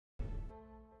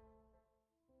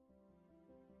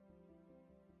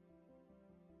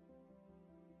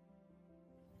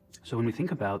So when we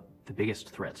think about the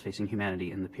biggest threats facing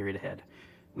humanity in the period ahead,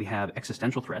 we have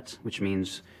existential threats, which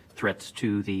means threats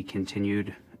to the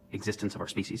continued existence of our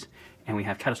species. And we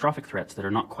have catastrophic threats that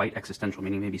are not quite existential,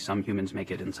 meaning maybe some humans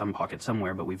make it in some pocket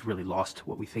somewhere, but we've really lost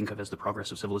what we think of as the progress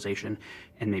of civilization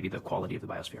and maybe the quality of the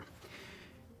biosphere.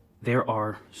 There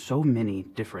are so many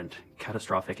different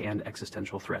catastrophic and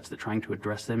existential threats that trying to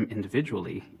address them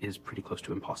individually is pretty close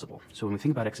to impossible. So when we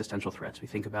think about existential threats, we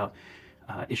think about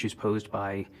issues posed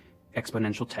by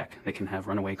exponential tech that can have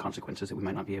runaway consequences that we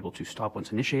might not be able to stop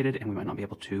once initiated, and we might not be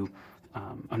able to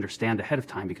understand ahead of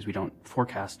time because we don't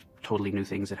forecast totally new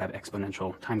things that have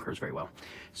exponential time curves very well.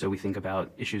 So we think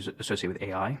about issues associated with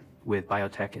AI, with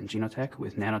biotech and genotech,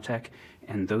 with nanotech,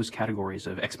 and those categories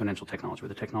of exponential technology where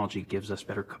the technology gives us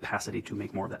better capacity to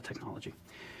make more of that technology.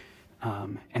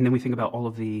 And then we think about all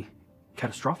of the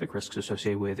catastrophic risks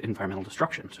associated with environmental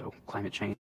destruction, so climate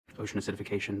change, ocean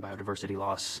acidification, biodiversity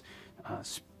loss,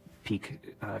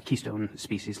 keystone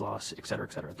species loss, et cetera,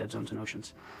 dead zones in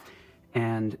oceans.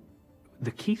 And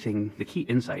the key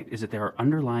insight is that there are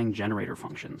underlying generator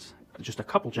functions, just a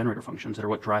couple generator functions that are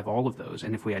what drive all of those.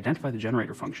 And if we identify the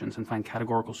generator functions and find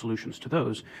categorical solutions to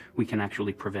those, we can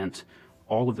actually prevent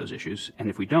all of those issues. And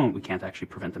if we don't, we can't actually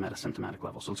prevent them at a symptomatic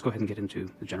level. So let's go ahead and get into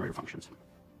the generator functions.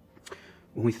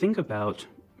 When we think about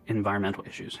environmental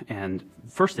issues, and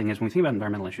first thing is when we think about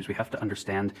environmental issues, we have to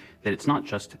understand that it's not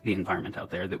just the environment out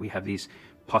there, that we have these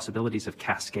possibilities of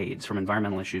cascades from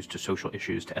environmental issues to social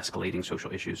issues to escalating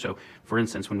social issues. So for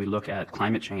instance, when we look at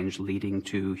climate change leading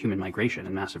to human migration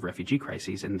and massive refugee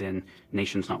crises, and then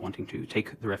nations not wanting to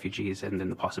take the refugees, and then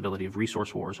the possibility of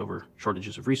resource wars over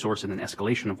shortages of resource, and then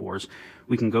escalation of wars,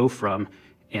 we can go from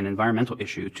an environmental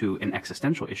issue to an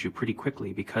existential issue pretty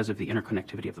quickly because of the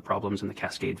interconnectivity of the problems and the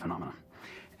cascade phenomena.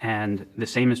 And the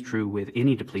same is true with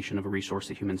any depletion of a resource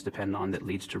that humans depend on that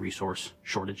leads to resource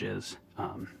shortages,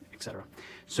 etc.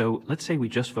 So let's say we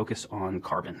just focus on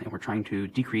carbon and we're trying to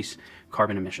decrease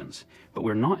carbon emissions, but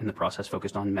we're not in the process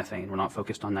focused on methane, we're not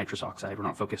focused on nitrous oxide, we're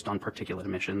not focused on particulate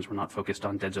emissions, we're not focused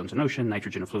on dead zones in ocean,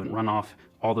 nitrogen effluent runoff,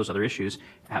 all those other issues.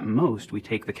 At most, we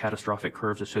take the catastrophic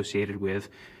curves associated with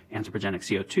anthropogenic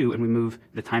CO2 and we move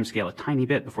the timescale a tiny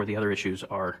bit before the other issues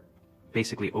are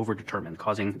basically overdetermined,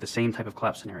 causing the same type of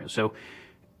collapse scenario. So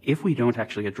if we don't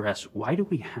actually address why do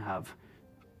we have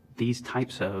these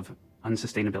types of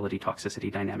unsustainability,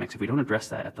 toxicity dynamics, if we don't address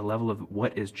that at the level of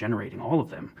what is generating all of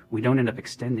them, we don't end up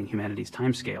extending humanity's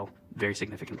timescale very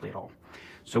significantly at all.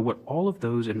 So what all of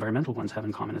those environmental ones have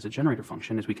in common as a generator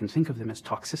function is we can think of them as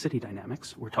toxicity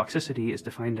dynamics, where toxicity is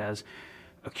defined as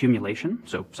accumulation,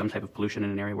 so some type of pollution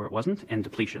in an area where it wasn't, and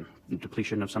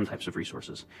depletion of some types of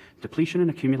resources. Depletion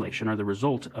and accumulation are the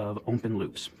result of open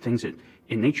loops, things that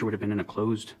in nature would have been in a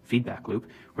closed feedback loop,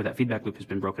 where that feedback loop has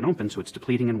been broken open, so it's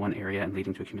depleting in one area and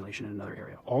leading to accumulation in another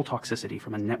area. All toxicity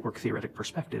from a network theoretic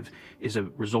perspective is a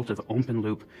result of open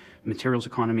loop materials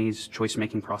economies,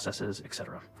 choice-making processes,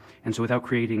 etc. And so without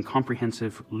creating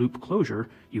comprehensive loop closure,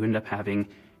 you end up having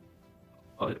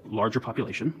a larger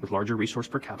population with larger resource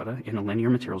per capita in a linear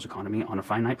materials economy on a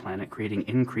finite planet, creating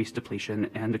increased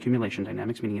depletion and accumulation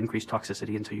dynamics, meaning increased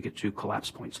toxicity until you get to collapse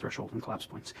points, threshold and collapse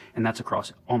points. And that's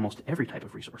across almost every type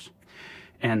of resource.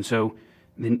 And so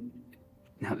now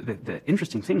the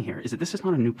interesting thing here is that this is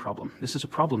not a new problem. This is a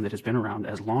problem that has been around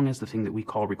as long as the thing that we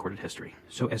call recorded history.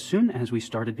 So as soon as we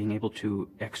started being able to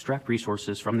extract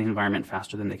resources from the environment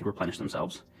faster than they could replenish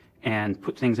themselves, and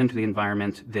put things into the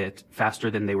environment that faster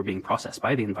than they were being processed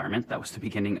by the environment, that was the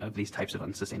beginning of these types of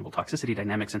unsustainable toxicity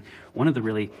dynamics. And one of the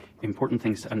really important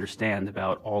things to understand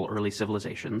about all early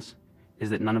civilizations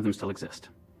is that none of them still exist.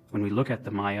 When we look at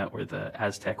the Maya or the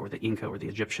Aztec or the Inca or the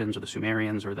Egyptians or the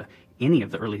Sumerians or any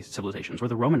of the early civilizations or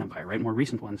the Roman Empire, right, more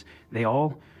recent ones, they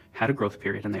all had a growth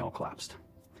period and they all collapsed.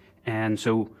 And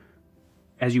so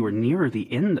as you were nearer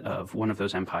the end of one of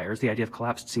those empires, the idea of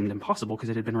collapse seemed impossible because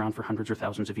it had been around for hundreds or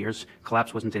thousands of years.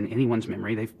 Collapse wasn't in anyone's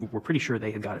memory. They were pretty sure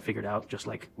they had got it figured out, just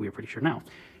like we are pretty sure now.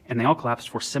 And they all collapsed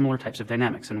for similar types of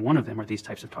dynamics, and one of them are these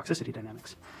types of toxicity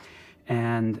dynamics.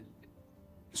 And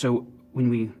so when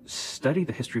we study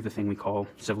the history of the thing we call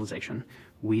civilization,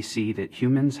 we see that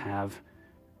humans have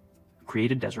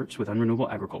created deserts with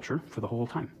unrenewable agriculture for the whole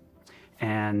time.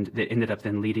 And that ended up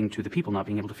then leading to the people not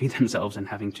being able to feed themselves and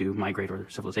having to migrate or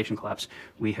civilization collapse.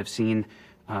 We have seen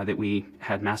that we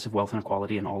had massive wealth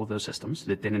inequality in all of those systems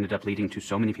that then ended up leading to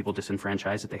so many people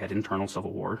disenfranchised that they had internal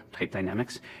civil war type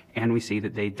dynamics. And we see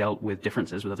that they dealt with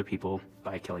differences with other people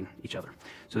by killing each other.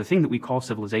 So the thing that we call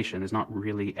civilization has not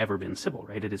really ever been civil,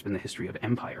 right? It has been the history of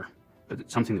empire. But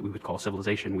it's something that we would call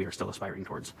civilization we are still aspiring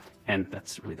towards. And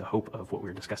that's really the hope of what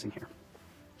we're discussing here.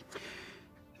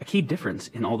 A key difference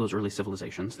in all those early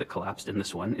civilizations that collapsed in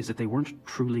this one is that they weren't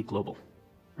truly global.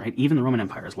 Right? Even the Roman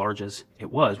Empire, as large as it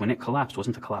was, when it collapsed,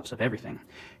 wasn't a collapse of everything.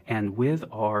 And with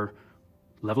our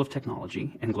level of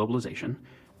technology and globalization,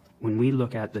 when we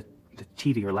look at the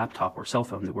TV or laptop or cell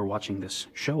phone that we're watching this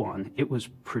show on, it was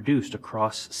produced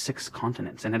across 6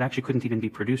 continents. And it actually couldn't even be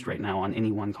produced right now on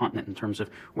any one continent in terms of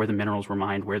where the minerals were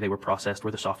mined, where they were processed,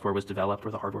 where the software was developed,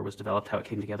 where the hardware was developed, how it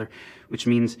came together, which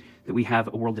means that we have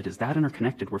a world that is that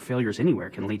interconnected where failures anywhere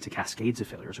can lead to cascades of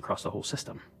failures across the whole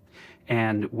system.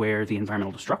 And where the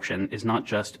environmental destruction is not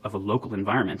just of a local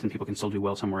environment and people can still do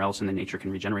well somewhere else and then nature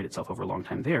can regenerate itself over a long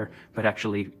time there, but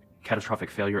actually catastrophic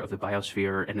failure of the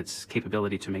biosphere and its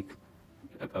capability to make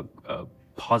a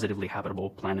positively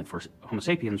habitable planet for Homo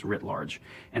sapiens writ large.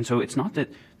 And so it's not that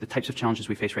the types of challenges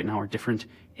we face right now are different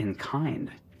in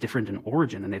kind, different in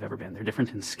origin than they've ever been. They're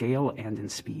different in scale and in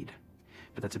speed.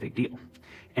 But that's a big deal.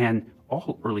 And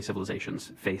all early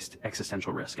civilizations faced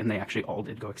existential risk, and they actually all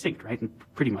did go extinct, right? And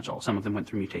pretty much all. Some of them went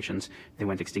through mutations. They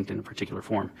went extinct in a particular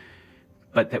form.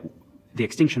 But that the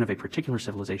extinction of a particular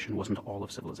civilization wasn't all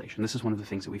of civilization. This is one of the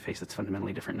things that we face that's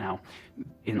fundamentally different now.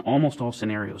 In almost all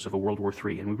scenarios of a World War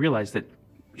III, and we realize that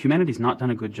humanity's not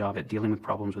done a good job at dealing with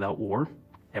problems without war,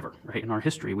 ever, right? In our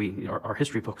history, our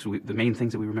history books, the main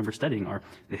things that we remember studying are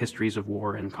the histories of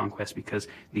war and conquest because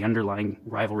the underlying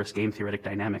rivalrous game theoretic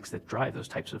dynamics that drive those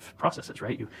types of processes,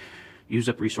 right? You use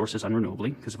up resources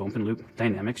unrenewably because of open loop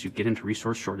dynamics. You get into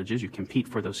resource shortages. You compete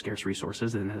for those scarce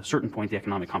resources. And at a certain point, the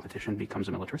economic competition becomes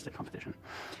a militaristic competition.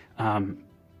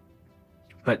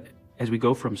 But as we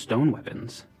go from stone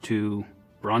weapons to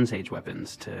Bronze Age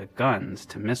weapons, to guns,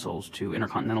 to missiles, to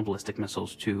intercontinental ballistic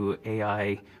missiles, to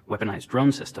AI weaponized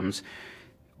drone systems,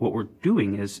 what we're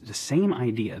doing is the same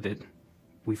idea that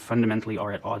we fundamentally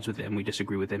are at odds with them, we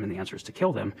disagree with them, and the answer is to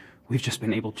kill them. We've just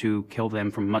been able to kill them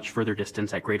from much further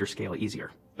distance at greater scale easier,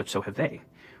 but so have they.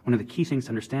 One of the key things to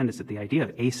understand is that the idea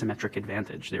of asymmetric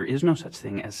advantage, there is no such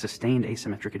thing as sustained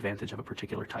asymmetric advantage of a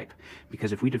particular type.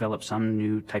 Because if we develop some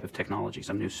new type of technology,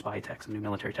 some new spy tech, some new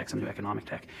military tech, some new economic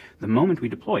tech, the moment we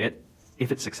deploy it,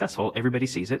 if it's successful, everybody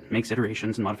sees it, makes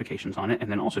iterations and modifications on it,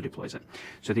 and then also deploys it.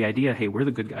 So the idea, hey, we're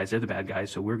the good guys, they're the bad guys,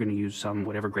 so we're going to use some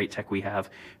whatever great tech we have,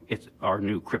 it's our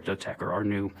new crypto tech or our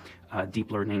new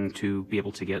deep learning to be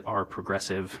able to get our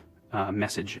progressive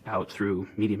message out through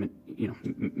media,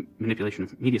 manipulation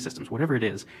of media systems, whatever it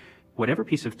is, whatever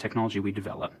piece of technology we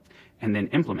develop and then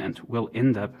implement will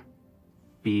end up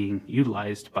being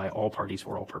utilized by all parties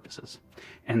for all purposes.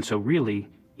 And so really,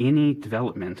 any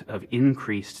development of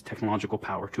increased technological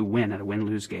power to win at a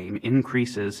win-lose game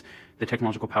increases the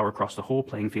technological power across the whole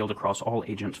playing field across all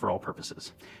agents for all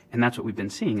purposes. And that's what we've been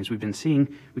seeing, is we can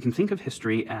think of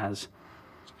history as,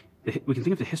 we can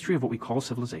think of the history of what we call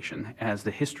civilization as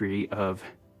the history of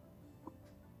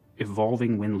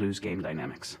evolving win-lose game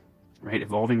dynamics, right?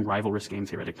 Evolving rivalrous game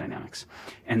theoretic dynamics.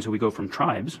 And so we go from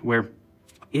tribes where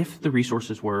if the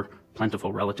resources were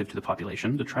plentiful relative to the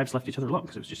population, the tribes left each other alone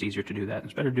because it was just easier to do that. And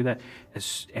it's better to do that.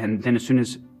 And then as soon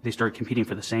as they started competing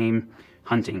for the same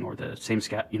hunting or the same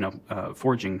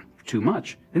foraging too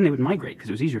much, then they would migrate because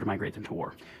it was easier to migrate than to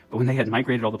war. But when they had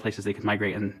migrated all the places they could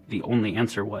migrate and the only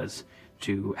answer was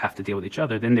to have to deal with each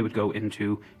other, then they would go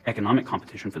into economic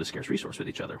competition for the scarce resource with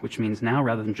each other, which means now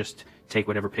rather than just take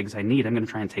whatever pigs I need, I'm going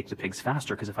to try and take the pigs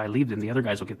faster because if I leave them, the other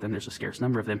guys will get them. There's a scarce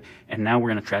number of them. And now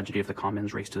we're in a tragedy of the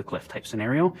commons race to the cliff type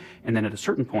scenario. And then at a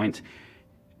certain point,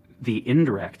 the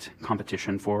indirect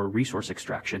competition for resource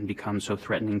extraction becomes so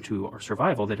threatening to our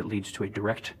survival that it leads to a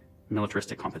direct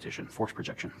militaristic competition, force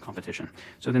projection competition.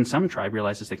 So then some tribe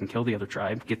realizes they can kill the other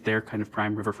tribe, get their kind of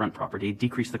prime riverfront property,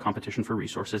 decrease the competition for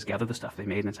resources, gather the stuff they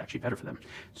made, and it's actually better for them.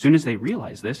 As soon as they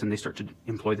realize this and they start to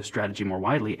employ this strategy more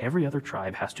widely, every other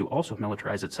tribe has to also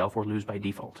militarize itself or lose by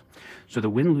default. So the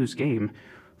win-lose game,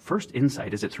 first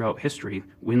insight is that throughout history,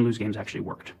 win-lose games actually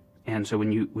worked. And so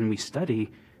when we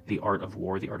study the art of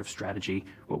war, the art of strategy,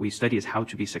 what we study is how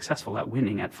to be successful at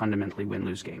winning at fundamentally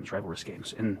win-lose games, rivalrous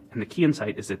games. And the key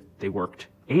insight is that they worked.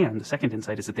 And the second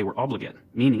insight is that they were obligate,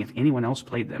 meaning if anyone else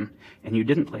played them and you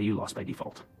didn't play, you lost by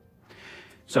default.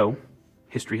 So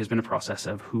history has been a process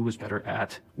of who was better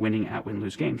at winning at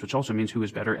win-lose games, which also means who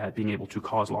was better at being able to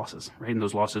cause losses, right? And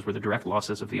those losses were the direct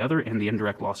losses of the other and the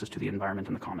indirect losses to the environment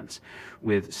and the commons.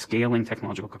 With scaling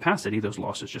technological capacity, those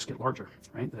losses just get larger,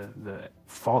 right? The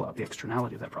fallout, the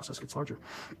externality of that process gets larger.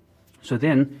 So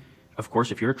then, of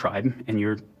course, if you're a tribe and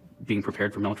you're being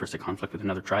prepared for militaristic conflict with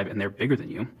another tribe and they're bigger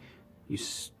than you, you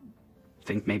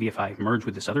think maybe if I merge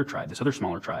with this other tribe, this other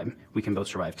smaller tribe, we can both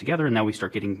survive together. And now we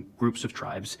start getting groups of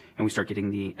tribes and we start getting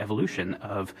the evolution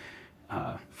of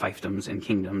fiefdoms and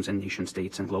kingdoms and nation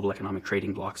states and global economic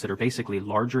trading blocks that are basically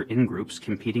larger in-groups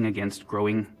competing against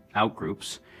growing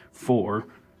out-groups for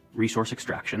resource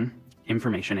extraction,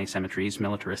 information asymmetries,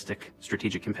 militaristic,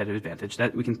 strategic competitive advantage.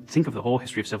 That we can think of the whole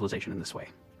history of civilization in this way,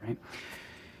 right?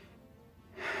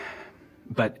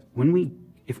 But when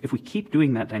if we keep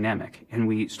doing that dynamic and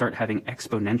we start having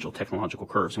exponential technological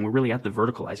curves, and we're really at the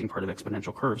verticalizing part of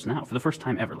exponential curves now for the first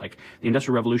time ever, like the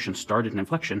Industrial Revolution started an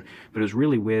inflection, but it was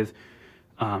really with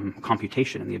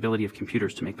computation and the ability of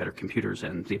computers to make better computers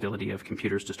and the ability of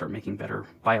computers to start making better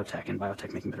biotech and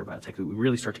biotech making better biotech. We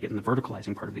really start to get in the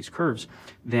verticalizing part of these curves.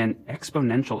 Then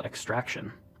exponential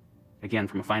extraction, again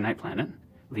from a finite planet,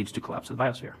 leads to collapse of the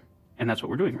biosphere. And that's what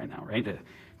we're doing right now, right? A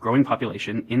growing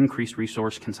population, increased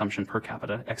resource consumption per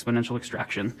capita, exponential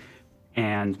extraction,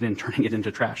 and then turning it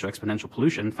into trash. So exponential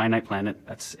pollution, finite planet,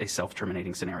 that's a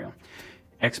self-terminating scenario.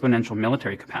 Exponential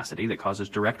military capacity that causes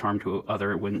direct harm to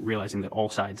other when realizing that all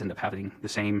sides end up having the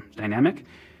same dynamic.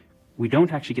 We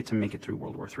don't actually get to make it through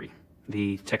World War III.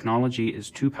 The technology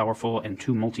is too powerful and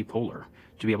too multipolar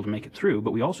to be able to make it through,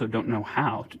 but we also don't know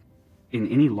how to, in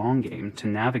any long game, to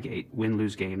navigate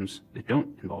win-lose games that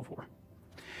don't involve war.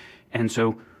 And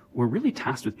so we're really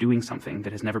tasked with doing something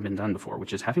that has never been done before,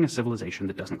 which is having a civilization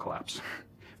that doesn't collapse,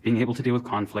 being able to deal with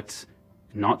conflicts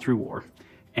not through war,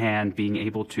 and being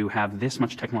able to have this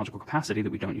much technological capacity that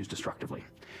we don't use destructively.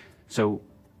 So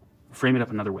frame it up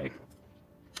another way.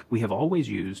 We have always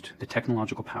used the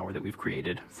technological power that we've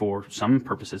created for some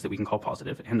purposes that we can call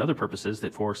positive and other purposes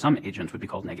that for some agents would be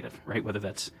called negative, right? Whether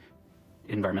that's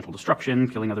environmental destruction,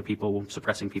 killing other people,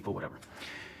 suppressing people, whatever.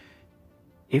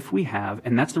 If we have,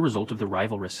 and that's the result of the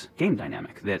rivalrous game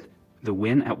dynamic, that the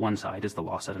win at one side is the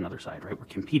loss at another side, right? We're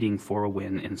competing for a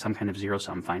win in some kind of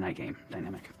zero-sum finite game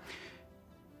dynamic.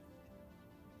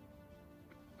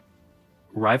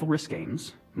 Rivalrous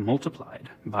games multiplied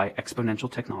by exponential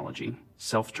technology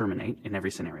self-terminate in every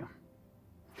scenario.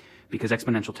 Because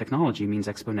exponential technology means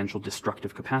exponential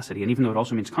destructive capacity. And even though it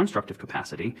also means constructive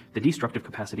capacity, the destructive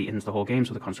capacity ends the whole game,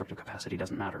 so the constructive capacity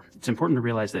doesn't matter. It's important to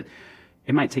realize that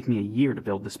it might take me a year to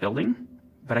build this building,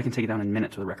 but I can take it down in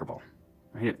minutes with a wrecking ball.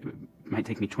 Right? It might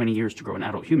take me 20 years to grow an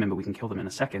adult human, but we can kill them in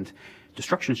a second.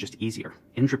 Destruction is just easier.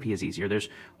 Entropy is easier. There's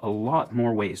a lot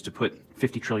more ways to put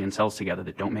 50 trillion cells together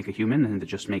that don't make a human and that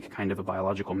just make kind of a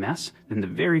biological mess than the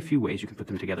very few ways you can put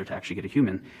them together to actually get a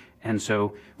human. And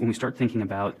so when we start thinking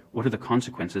about what are the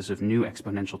consequences of new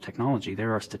exponential technology,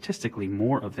 there are statistically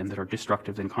more of them that are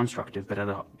destructive than constructive, but at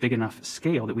a big enough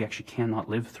scale that we actually cannot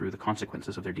live through the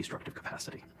consequences of their destructive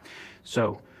capacity.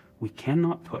 So we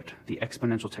cannot put the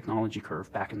exponential technology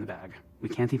curve back in the bag. We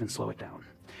can't even slow it down.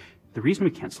 The reason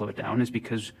we can't slow it down is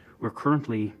because we're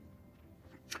currently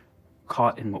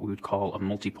caught in what we would call a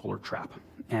multipolar trap.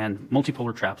 And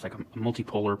multipolar traps, like a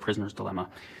multipolar prisoner's dilemma.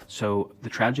 So the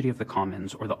tragedy of the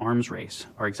commons or the arms race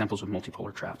are examples of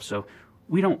multipolar traps. So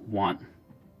we don't want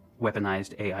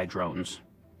weaponized AI drones.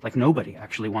 Like nobody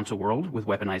actually wants a world with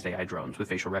weaponized AI drones with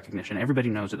facial recognition. Everybody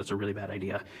knows that that's a really bad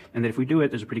idea, and that if we do it,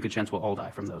 there's a pretty good chance we'll all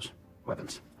die from those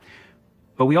weapons.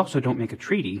 But we also don't make a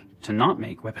treaty to not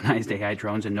make weaponized AI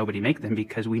drones and nobody make them,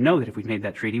 because we know that if we made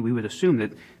that treaty, we would assume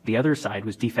that the other side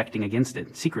was defecting against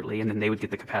it secretly, and then they would get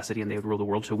the capacity and they would rule the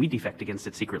world, so we defect against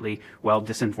it secretly while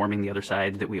disinforming the other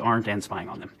side that we aren't and spying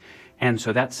on them. And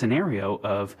so that scenario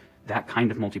of that kind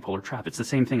of multipolar trap, it's the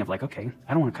same thing of like, okay,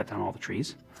 I don't want to cut down all the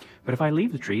trees, but if I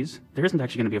leave the trees, there isn't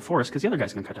actually going to be a forest because the other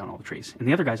guy's going to cut down all the trees. And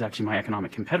the other guy's actually my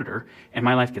economic competitor, and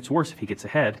my life gets worse if he gets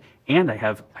ahead, and I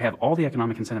have all the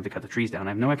economic incentive to cut the trees down.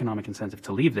 I have no economic incentive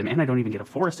to leave them, and I don't even get a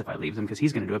forest if I leave them because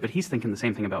he's going to do it, but he's thinking the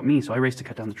same thing about me, so I race to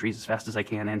cut down the trees as fast as I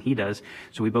can, and he does,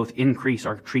 so we both increase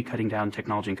our tree cutting down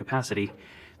technology and capacity.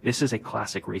 This is a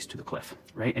classic race to the cliff,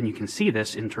 right? And you can see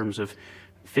this in terms of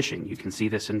fishing. You can see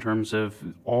this in terms of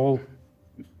all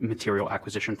material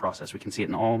acquisition process. We can see it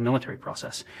in all military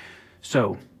process.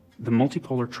 So the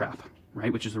multipolar trap,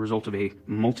 right, which is the result of a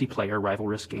multiplayer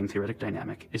rivalrous game theoretic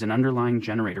dynamic, is an underlying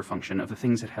generator function of the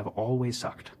things that have always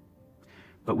sucked.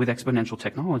 But with exponential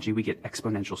technology, we get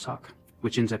exponential suck,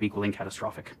 which ends up equaling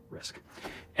catastrophic risk.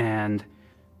 And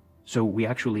so we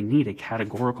actually need a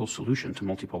categorical solution to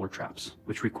multipolar traps,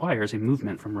 which requires a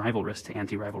movement from rivalrous to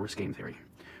anti-rivalrous game theory.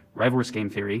 Rivalrous game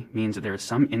theory means that there is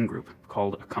some in-group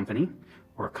called a company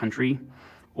or a country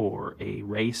or a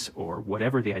race or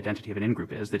whatever the identity of an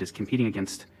in-group is that is competing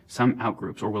against some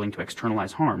out-groups or willing to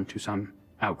externalize harm to some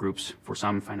out-groups for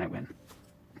some finite win.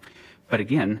 But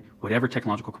again, whatever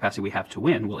technological capacity we have to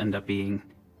win will end up being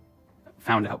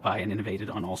found out by and innovated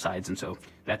on all sides, and so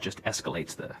that just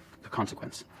escalates the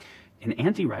consequence. An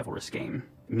anti-rivalrous game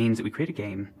means that we create a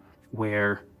game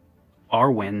where our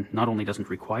win not only doesn't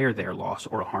require their loss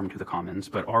or a harm to the commons,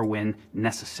 but our win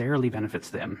necessarily benefits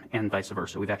them, and vice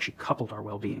versa. We've actually coupled our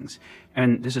well-beings.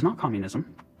 And this is not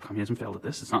communism. Communism failed at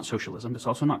this. It's not socialism. It's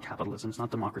also not capitalism. It's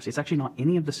not democracy. It's actually not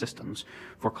any of the systems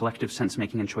for collective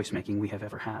sense-making and choice-making we have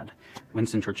ever had.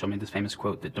 Winston Churchill made this famous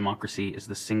quote that democracy is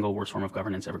the single worst form of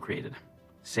governance ever created,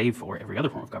 save for every other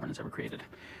form of governance ever created.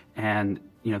 And,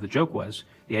 you know, the joke was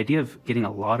the idea of getting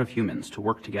a lot of humans to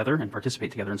work together and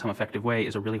participate together in some effective way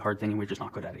is a really hard thing, and we're just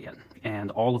not good at it yet.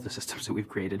 And all of the systems that we've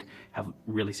created have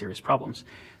really serious problems.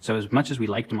 So as much as we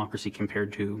like democracy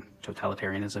compared to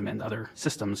totalitarianism and other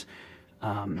systems,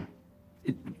 I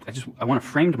want to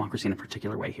frame democracy in a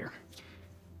particular way here.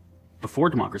 Before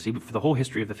democracy, but for the whole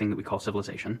history of the thing that we call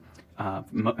civilization, for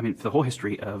the whole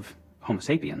history of Homo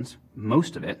sapiens,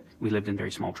 most of it, we lived in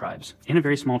very small tribes. In a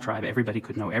very small tribe, everybody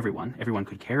could know everyone. Everyone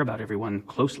could care about everyone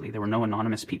closely. There were no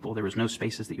anonymous people. There was no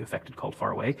spaces that you affected called far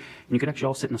away. And you could actually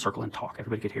all sit in a circle and talk.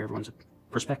 Everybody could hear everyone's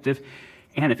perspective.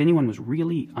 And if anyone was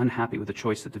really unhappy with the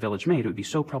choice that the village made, it would be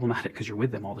so problematic because you're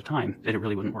with them all the time that it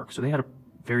really wouldn't work. So they had a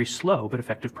very slow but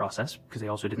effective process, because they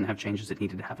also didn't have changes that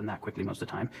needed to happen that quickly most of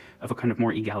the time, of a kind of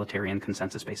more egalitarian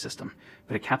consensus-based system.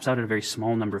 But it caps out at a very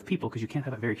small number of people, because you can't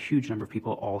have a very huge number of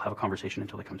people all have a conversation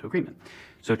until they come to agreement.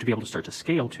 So to be able to start to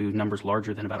scale to numbers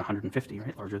larger than about 150,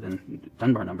 right, larger than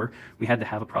Dunbar number, we had to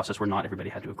have a process where not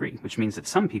everybody had to agree, which means that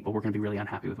some people were going to be really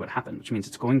unhappy with what happened, which means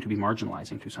it's going to be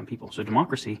marginalizing to some people. So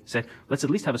democracy said, let's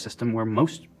at least have a system where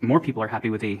more people are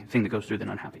happy with a thing that goes through than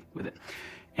unhappy with it.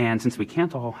 And since we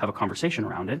can't all have a conversation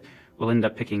around it, we'll end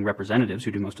up picking representatives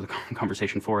who do most of the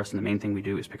conversation for us, and the main thing we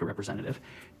do is pick a representative.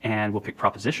 And we'll pick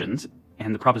propositions,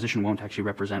 and the proposition won't actually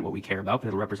represent what we care about, but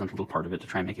it'll represent a little part of it to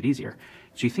try and make it easier.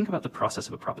 So you think about the process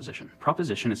of a proposition.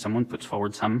 Proposition is someone puts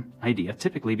forward some idea,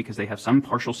 typically because they have some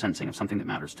partial sensing of something that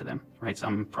matters to them, right?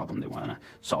 Some problem they want to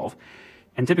solve.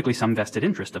 And typically some vested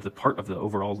interest of the part of the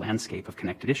overall landscape of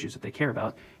connected issues that they care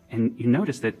about. And you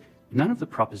notice that none of the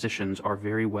propositions are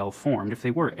very well formed. If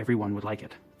they were, everyone would like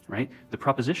it, right? The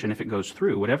proposition, if it goes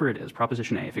through, whatever it is,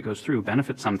 proposition A, if it goes through,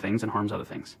 benefits some things and harms other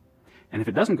things. And if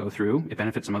it doesn't go through, it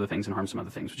benefits some other things and harms some other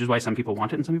things, which is why some people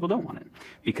want it and some people don't want it.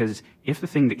 Because if the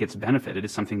thing that gets benefited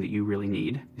is something that you really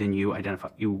need, then you identify,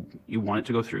 you want it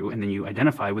to go through, and then you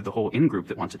identify with the whole in-group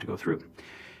that wants it to go through.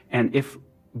 And if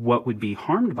what would be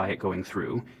harmed by it going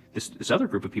through, this other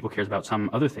group of people cares about some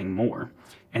other thing more,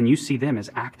 and you see them as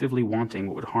actively wanting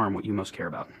what would harm what you most care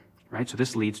about, right? So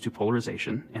this leads to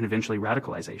polarization and eventually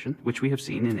radicalization, which we have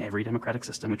seen in every democratic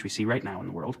system, which we see right now in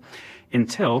the world,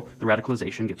 until the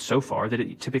radicalization gets so far that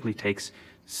it typically takes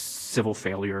civil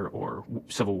failure or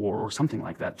civil war or something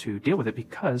like that to deal with it,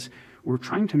 because we're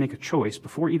trying to make a choice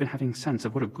before even having sense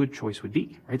of what a good choice would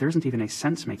be, right? There isn't even a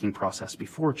sense-making process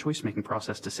before a choice-making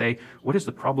process to say, what is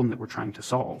the problem that we're trying to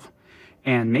solve?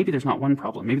 And maybe there's not one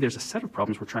problem. Maybe there's a set of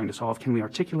problems we're trying to solve. Can we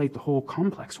articulate the whole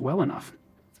complex well enough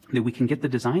that we can get the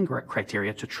design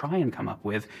criteria to try and come up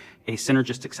with a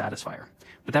synergistic satisfier?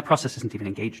 But that process isn't even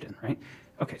engaged in, right?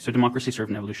 Okay, so democracy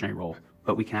served an evolutionary role,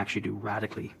 but we can actually do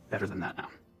radically better than that now.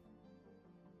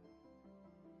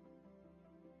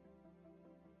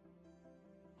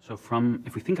 So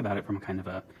if we think about it from a kind of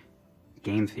a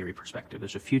game theory perspective,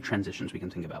 there's a few transitions we can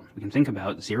think about. We can think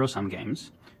about zero-sum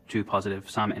games to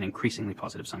positive-sum and increasingly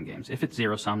positive-sum games. If it's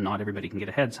zero-sum, not everybody can get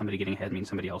ahead. Somebody getting ahead means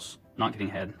somebody else not getting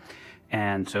ahead.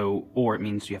 And so, or it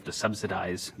means you have to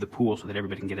subsidize the pool so that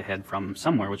everybody can get ahead from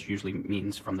somewhere, which usually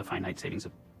means from the finite savings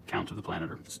account of the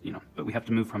planet, or, you know, but we have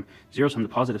to move from zero-sum to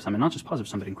positive-sum, and not just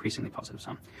positive-sum, but increasingly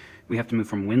positive-sum. We have to move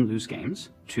from win-lose games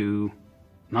to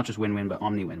not just win-win, but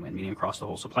omni-win-win, meaning across the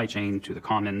whole supply chain to the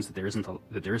commons, that there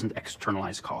isn't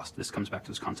externalized cost. This comes back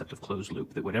to this concept of closed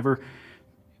loop, that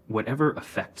whatever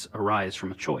effects arise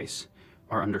from a choice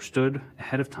are understood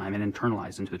ahead of time and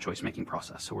internalized into the choice-making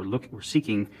process. So we're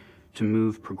seeking to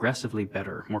move progressively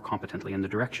better, more competently in the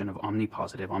direction of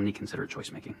omni-positive, omni-considerate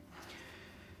choice-making.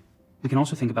 We can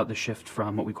also think about the shift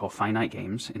from what we call finite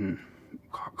games in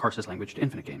Cars's language to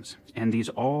infinite games. And these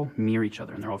all mirror each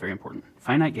other, and they're all very important.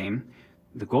 Finite game,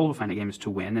 the goal of a finite game is to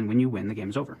win, and when you win, the game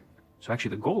is over. So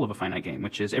actually the goal of a finite game,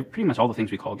 which is pretty much all the things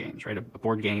we call games, right? A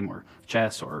board game or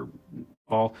chess or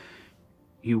ball,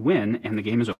 you win and the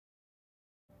game is over,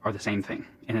 are the same thing.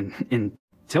 And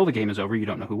until the game is over, you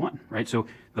don't know who won, right? So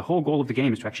the whole goal of the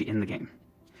game is to actually end the game.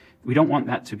 We don't want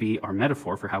that to be our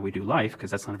metaphor for how we do life, because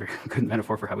that's not a very good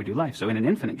metaphor for how we do life. So in an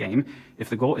infinite game, if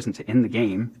the goal isn't to end the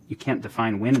game, you can't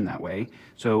define win in that way.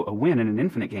 So a win in an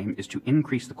infinite game is to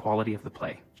increase the quality of the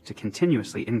play, to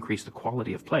continuously increase the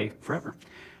quality of play forever.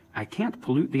 I can't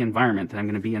pollute the environment that I'm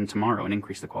going to be in tomorrow and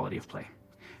increase the quality of play.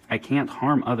 I can't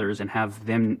harm others and have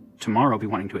them tomorrow be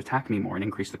wanting to attack me more and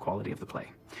increase the quality of the play.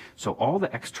 So all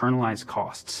the externalized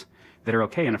costs that are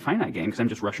okay in a finite game, because I'm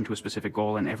just rushing to a specific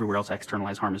goal and everywhere else I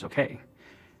externalize harm is okay,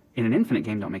 in an infinite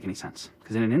game don't make any sense.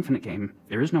 Because in an infinite game,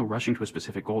 there is no rushing to a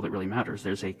specific goal that really matters.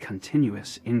 There's a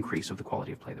continuous increase of the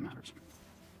quality of play that matters.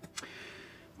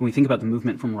 When we think about the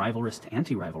movement from rivalrous to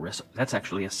anti-rivalrous, that's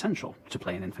actually essential to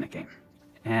play an infinite game.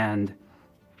 And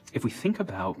if we think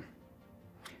about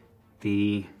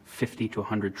the 50 to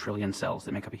 100 trillion cells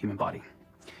that make up a human body,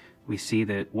 we see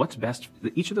that what's best,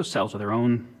 each of those cells are their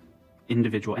own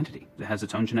individual entity that has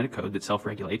its own genetic code that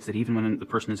self-regulates, that even when the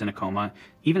person is in a coma,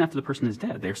 even after the person is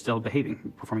dead, they're still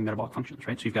behaving, performing metabolic functions,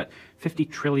 right? So you've got 50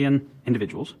 trillion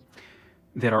individuals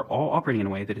that are all operating in a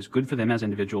way that is good for them as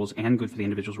individuals and good for the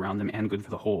individuals around them and good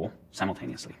for the whole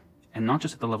simultaneously. And not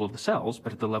just at the level of the cells,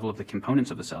 but at the level of the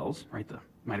components of the cells, right? The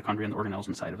mitochondria and the organelles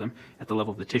inside of them, at the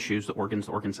level of the tissues, the organs,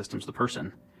 the organ systems, the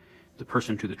person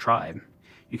to the tribe.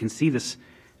 You can see this,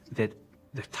 that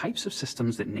the types of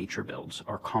systems that nature builds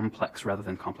are complex rather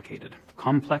than complicated.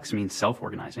 Complex means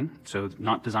self-organizing, so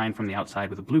not designed from the outside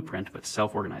with a blueprint, but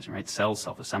self-organizing, right? Cells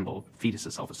self-assemble,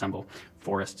 fetuses self-assemble,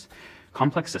 forests.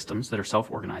 Complex systems that are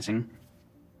self-organizing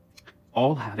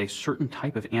all have a certain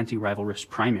type of anti-rivalrous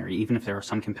primary, even if there are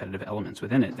some competitive elements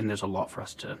within it, and there's a lot for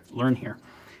us to learn here.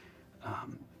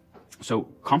 So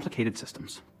complicated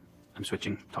systems. I'm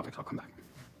switching topics, I'll come back.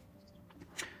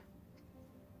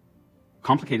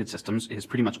 Complicated systems is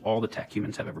pretty much all the tech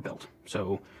humans have ever built.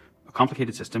 So a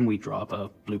complicated system, we draw up a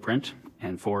blueprint,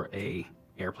 and for a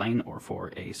airplane or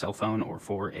for a cell phone or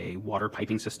for a water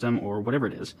piping system or whatever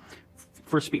it is,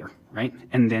 for a sphere, right?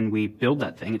 And then we build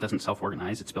that thing. It doesn't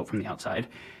self-organize. It's built from the outside.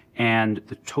 And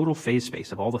the total phase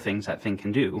space of all the things that thing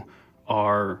can do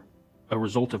are a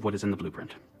result of what is in the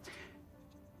blueprint.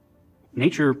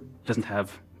 Nature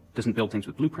doesn't build things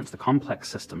with blueprints. The complex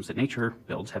systems that nature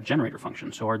builds have generator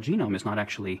functions. So our genome is not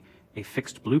actually a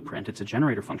fixed blueprint. It's a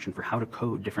generator function for how to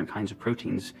code different kinds of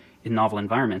proteins in novel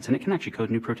environments. And it can actually code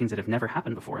new proteins that have never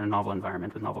happened before in a novel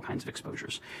environment with novel kinds of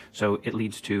exposures. So it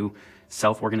leads to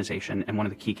self-organization. And one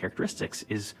of the key characteristics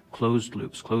is closed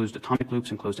loops, closed atomic loops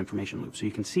and closed information loops. So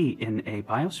you can see in a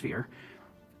biosphere,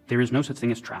 there is no such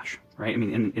thing as trash, right? I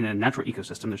mean, in a natural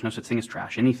ecosystem, there's no such thing as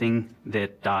trash. Anything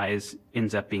that dies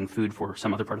ends up being food for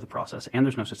some other part of the process, and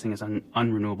there's no such thing as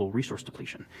unrenewable resource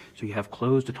depletion. So you have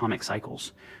closed atomic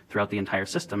cycles throughout the entire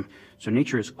system. So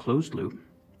nature is closed loop,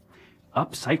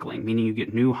 upcycling, meaning you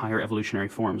get new higher evolutionary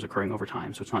forms occurring over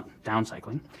time, so it's not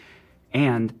downcycling,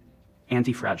 and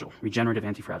anti-fragile, regenerative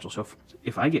anti-fragile. So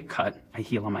if I get cut, I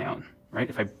heal on my own, right?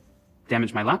 If I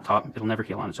damage my laptop, it'll never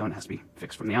heal on its own. It has to be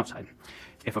fixed from the outside.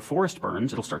 If a forest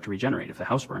burns, it'll start to regenerate. If the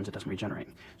house burns, it doesn't regenerate.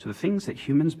 So the things that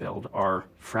humans build are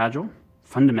fragile,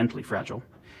 fundamentally fragile.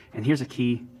 And here's a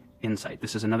key insight.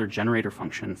 This is another generator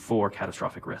function for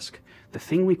catastrophic risk. The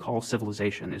thing we call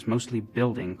civilization is mostly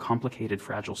building complicated,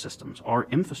 fragile systems. Our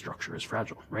infrastructure is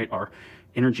fragile, right? Our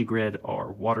energy grid,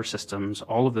 our water systems,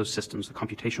 all of those systems, the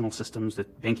computational systems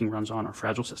that banking runs on are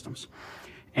fragile systems.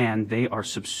 And they are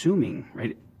subsuming,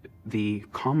 right, the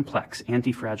complex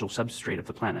anti-fragile substrate of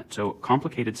the planet. So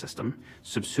complicated system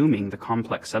subsuming the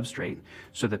complex substrate,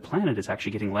 so the planet is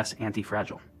actually getting less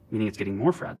anti-fragile, meaning it's getting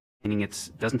more fragile, meaning it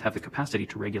doesn't have the capacity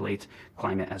to regulate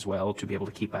climate as well, to be able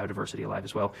to keep biodiversity alive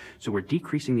as well. So we're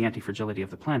decreasing the anti-fragility of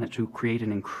the planet to create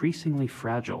an increasingly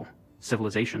fragile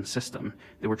civilization system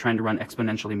that we're trying to run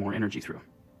exponentially more energy through.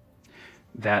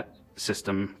 That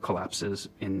system collapses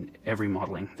in every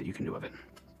modeling that you can do of it.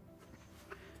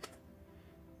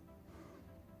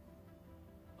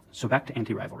 So back to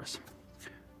anti-rivalrous.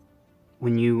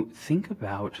 When you think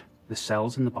about the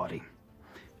cells in the body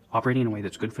operating in a way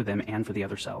that's good for them and for the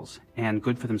other cells, and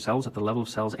good for themselves at the level of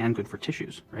cells and good for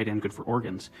tissues, right, and good for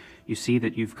organs, you see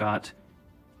that you've got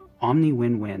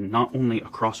omni-win-win, not only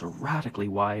across a radically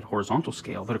wide horizontal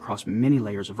scale, but across many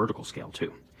layers of vertical scale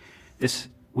too.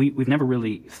 We've never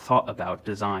really thought about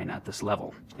design at this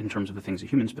level in terms of the things that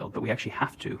humans build, but we actually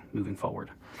have to moving forward.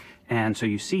 And so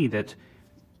you see that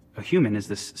a human is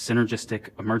this synergistic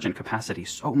emergent capacity,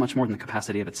 so much more than the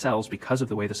capacity of its cells because of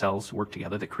the way the cells work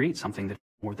together that create something that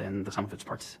more than the sum of its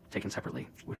parts taken separately.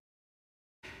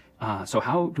 So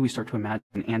how do we start to imagine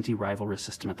an anti-rivalrous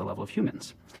system at the level of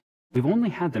humans? We've only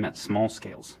had them at small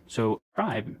scales. So a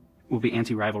tribe will be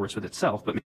anti-rivalrous with itself,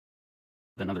 but maybe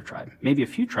another tribe. Maybe a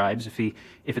few tribes, if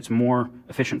it's more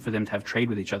efficient for them to have trade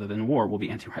with each other than war, will be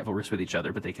anti-rivalrous with each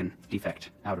other, but they can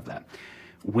defect out of that.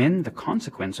 When the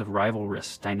consequence of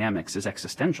rivalrous dynamics is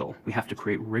existential, we have to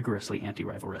create rigorously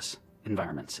anti-rivalrous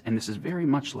environments. And this is very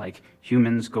much like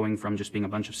humans going from just being a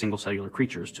bunch of single cellular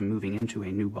creatures to moving into a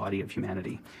new body of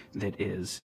humanity that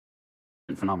is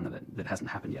phenomena that hasn't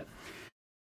happened yet.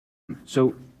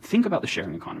 So think about the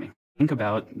sharing economy. Think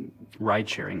about ride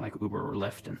sharing like Uber or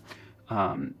Lyft.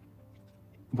 And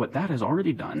what that has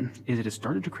already done is it has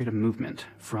started to create a movement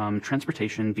from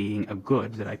transportation being a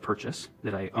good that I purchase,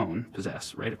 that I own,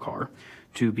 possess, right, a car,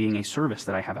 to being a service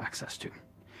that I have access to.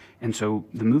 And so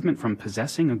the movement from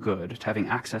possessing a good to having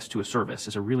access to a service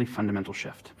is a really fundamental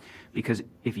shift. Because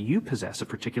if you possess a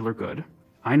particular good,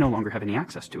 I no longer have any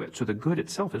access to it. So the good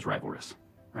itself is rivalrous,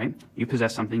 right? You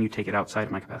possess something, you take it outside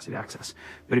of my capacity to access.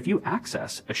 But if you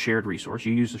access a shared resource,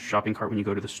 you use a shopping cart when you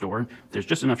go to the store, there's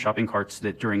just enough shopping carts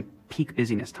that during peak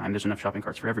busyness time, there's enough shopping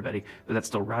carts for everybody, but that's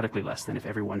still radically less than if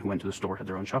everyone who went to the store had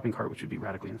their own shopping cart, which would be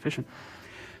radically inefficient.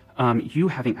 You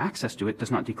having access to it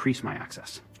does not decrease my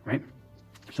access, right?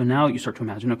 So now you start to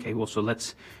imagine, okay, well, so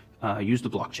let's use the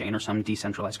blockchain or some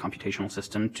decentralized computational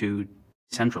system to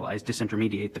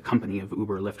disintermediate the company of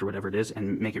Uber or Lyft or whatever it is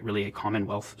and make it really a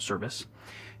commonwealth service.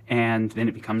 And then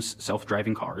it becomes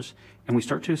self-driving cars. And we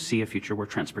start to see a future where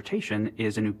transportation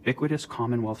is an ubiquitous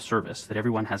commonwealth service that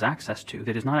everyone has access to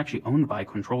that is not actually owned by,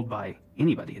 controlled by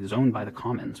anybody. It is owned by the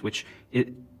commons, which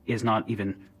it is not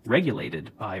even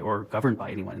regulated by or governed by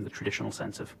anyone in the traditional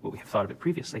sense of what we have thought of it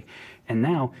previously. And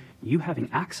now you having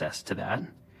access to that,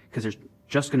 because there's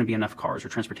just going to be enough cars or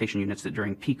transportation units that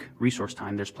during peak resource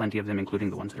time, there's plenty of them, including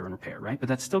the ones that are in repair, right? But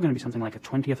that's still going to be something like a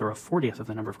 20th or a 40th of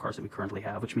the number of cars that we currently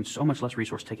have, which means so much less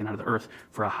resource taken out of the earth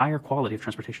for a higher quality of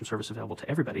transportation service available to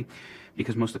everybody,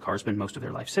 because most of the cars spend most of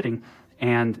their life sitting.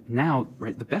 And now,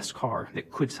 right, the best car that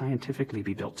could scientifically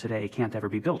be built today can't ever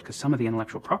be built because some of the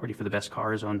intellectual property for the best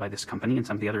car is owned by this company and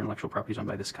some of the other intellectual property is owned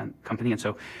by this company. And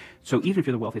so even if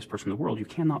you're the wealthiest person in the world, you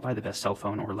cannot buy the best cell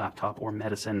phone or laptop or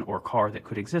medicine or car that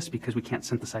could exist because we can't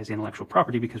synthesize the intellectual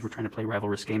property because we're trying to play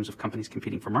rivalrous games of companies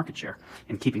competing for market share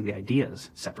and keeping the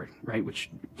ideas separate, right, which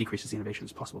decreases the innovation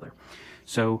that's possible there.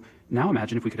 So now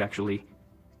imagine if we could actually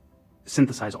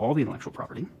synthesize all the intellectual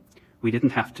property. We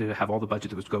didn't have to have all the budget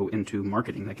that would go into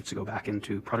marketing that gets to go back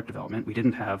into product development. We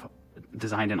didn't have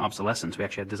designed in obsolescence. We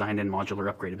actually had designed in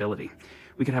modular upgradability.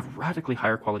 We could have radically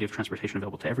higher quality of transportation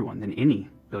available to everyone than any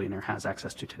billionaire has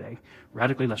access to today,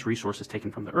 radically less resources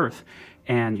taken from the earth,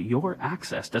 and your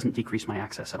access doesn't decrease my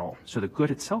access at all. So the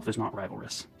good itself is not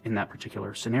rivalrous in that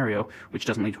particular scenario, which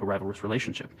doesn't lead to a rivalrous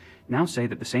relationship. Now say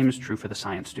that the same is true for the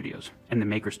science studios and the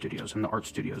maker studios and the art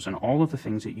studios and all of the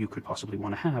things that you could possibly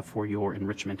want to have for your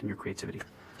enrichment and your creativity.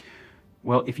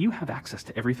 Well, if you have access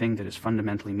to everything that is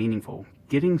fundamentally meaningful,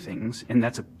 getting things, and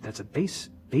that's a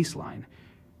baseline,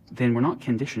 then we're not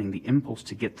conditioning the impulse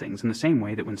to get things in the same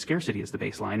way that when scarcity is the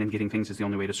baseline and getting things is the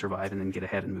only way to survive and then get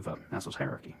ahead and move up Maslow's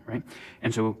hierarchy, right?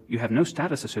 And so you have no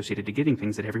status associated to getting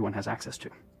things that everyone has access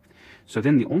to. So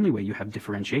then the only way you have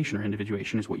differentiation or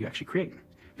individuation is what you actually create.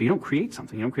 But you don't create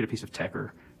something, you don't create a piece of tech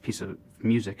or piece of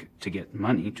music to get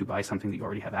money to buy something that you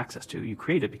already have access to. You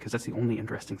create it because that's the only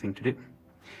interesting thing to do.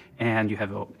 And you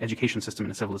have an education system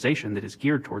and a civilization that is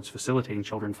geared towards facilitating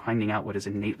children finding out what is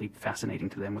innately fascinating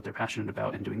to them, what they're passionate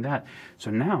about, and doing that.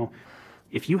 So now,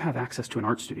 if you have access to an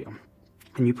art studio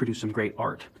and you produce some great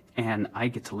art, and I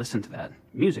get to listen to that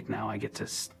music now, I get to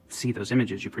see those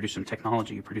images, you produce some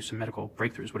technology, you produce some medical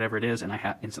breakthroughs, whatever it is, and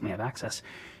I instantly have access.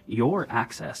 Your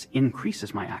access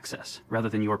increases my access rather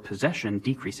than your possession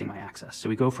decreasing my access. So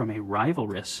we go from a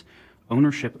rivalrous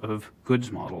ownership of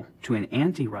goods model to an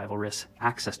anti-rivalrous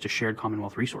access to shared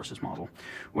commonwealth resources model,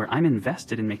 where I'm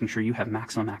invested in making sure you have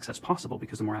maximum access possible,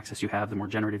 because the more access you have, the more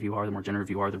generative you are,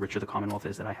 the richer the commonwealth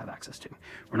is that I have access to.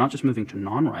 We're not just moving to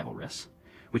non-rivalrous,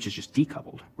 which is just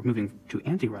decoupled. We're moving to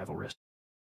anti-rivalrous,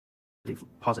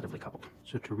 positively coupled.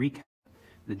 So to recap,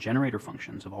 the generator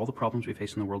functions of all the problems we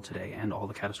face in the world today and all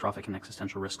the catastrophic and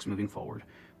existential risks moving forward,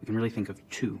 we can really think of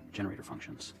two generator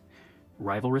functions.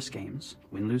 Rivalrous games,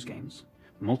 win-lose games,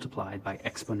 multiplied by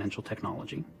exponential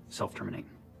technology, self-terminate.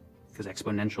 Because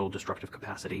exponential destructive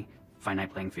capacity,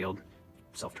 finite playing field,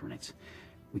 self-terminates.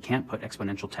 We can't put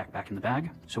exponential tech back in the bag,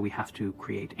 so we have to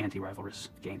create anti-rivalrous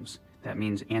games. That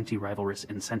means anti-rivalrous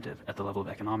incentive at the level of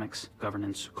economics,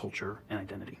 governance, culture, and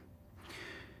identity.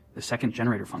 The second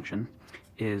generator function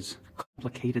is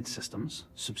complicated systems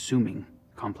subsuming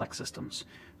complex systems.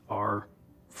 Our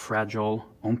fragile,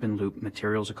 open-loop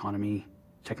materials economy,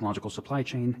 technological supply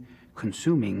chain,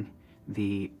 consuming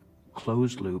the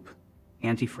closed-loop,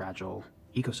 anti-fragile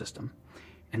ecosystem,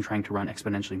 and trying to run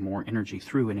exponentially more energy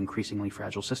through an increasingly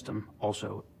fragile system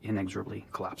also inexorably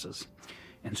collapses.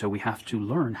 And so we have to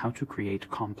learn how to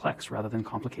create complex rather than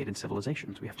complicated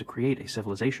civilizations. We have to create a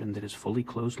civilization that is fully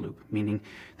closed loop, meaning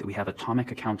that we have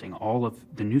atomic accounting. All of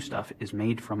the new stuff is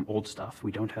made from old stuff.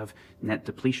 We don't have net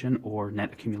depletion or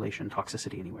net accumulation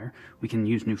toxicity anywhere. We can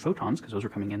use new photons because those are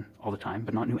coming in all the time,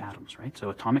 but not new atoms, right?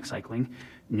 So atomic cycling,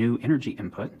 new energy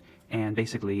input, and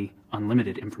basically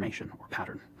unlimited information or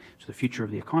pattern. So the future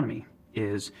of the economy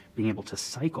is being able to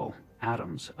cycle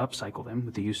atoms, upcycle them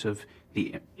with the use of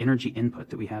the energy input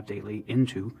that we have daily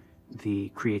into the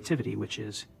creativity, which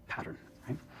is pattern,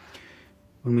 right?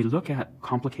 When we look at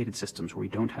complicated systems where we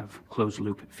don't have closed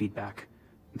loop feedback,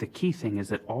 the key thing is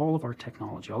that all of our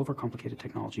technology, all of our complicated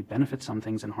technology benefits some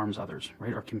things and harms others,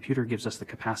 right? Our computer gives us the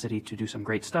capacity to do some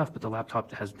great stuff, but the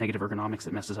laptop has negative ergonomics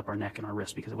that messes up our neck and our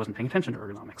wrist because it wasn't paying attention to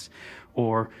ergonomics.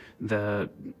 Or the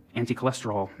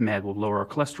anti-cholesterol med will lower our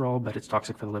cholesterol, but it's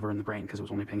toxic for the liver and the brain because it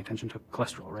was only paying attention to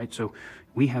cholesterol, right? So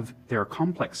there are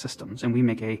complex systems, and we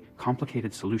make a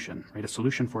complicated solution, right? A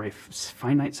solution for a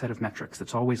finite set of metrics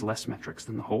that's always less metrics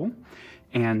than the whole.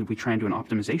 And we try and do an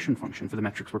optimization function for the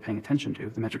metrics we're paying attention to.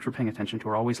 The metrics we're paying attention to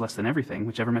are always less than everything.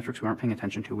 Whichever metrics we aren't paying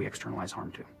attention to, we externalize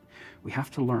harm to. We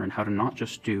have to learn how to not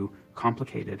just do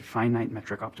complicated, finite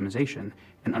metric optimization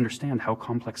and understand how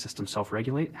complex systems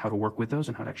self-regulate, how to work with those,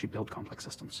 and how to actually build complex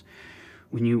systems.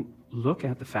 When you look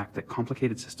at the fact that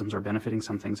complicated systems are benefiting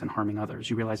some things and harming others,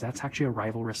 you realize that's actually a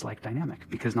rivalrous-like dynamic,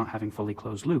 because not having fully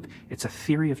closed loop, it's a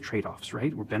theory of trade-offs,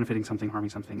 right? We're benefiting something, harming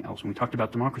something else. When we talked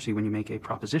about democracy, when you make a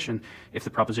proposition, if the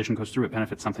proposition goes through, it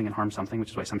benefits something and harms something,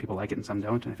 which is why some people like it and some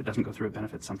don't, and if it doesn't go through, it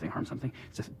benefits something, harms something.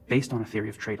 It's based on a theory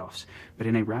of trade-offs. But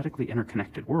in a radically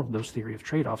interconnected world, those theory of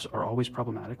trade-offs are always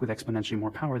problematic. With exponentially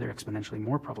more power, they're exponentially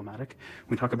more problematic.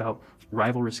 When we talk about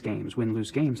rivalrous games,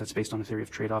 win-lose games, that's based on a theory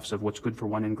of trade-offs of what's good for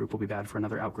one in-group will be bad for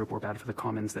another out-group or bad for the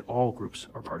commons that all groups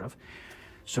are part of.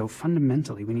 So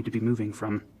fundamentally, we need to be moving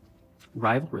from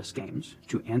rivalrous games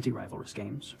to anti-rivalrous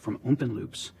games, from open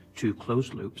loops to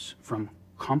closed loops, from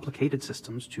complicated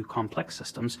systems to complex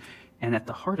systems, and at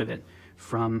the heart of it,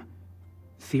 from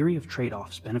theory of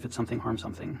trade-offs, benefit something, harm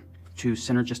something, to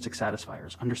synergistic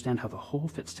satisfiers, understand how the whole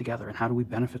fits together and how do we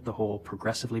benefit the whole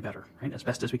progressively better, right, as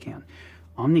best as we can.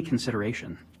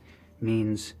 Omni-consideration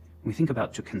means, when we think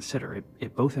about to consider,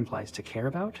 it both implies to care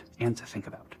about and to think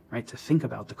about, right? To think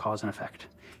about the cause and effect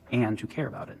and to care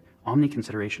about it.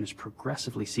 Omni-consideration is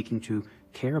progressively seeking to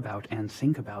care about and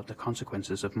think about the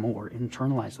consequences of more,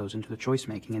 internalize those into the choice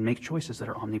making and make choices that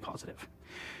are omnipositive.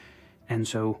 And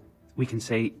so we can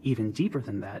say even deeper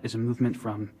than that is a movement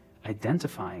from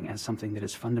identifying as something that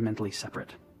is fundamentally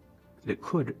separate, that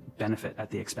could benefit at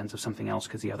the expense of something else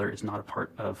because the other is not a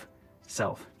part of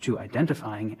self, to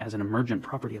identifying as an emergent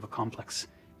property of a complex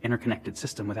interconnected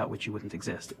system without which you wouldn't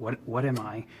exist. What am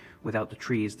I without the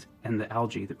trees and the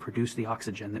algae that produce the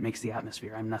oxygen that makes the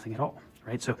atmosphere? I'm nothing at all,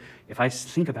 right? So if I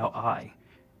think about I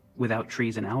without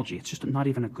trees and algae, it's just not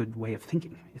even a good way of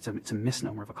thinking. It's a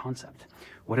misnomer of a concept.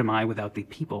 What am I without the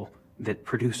people that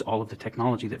produce all of the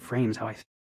technology that frames how I think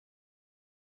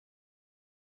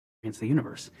against the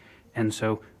universe? And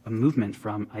so a movement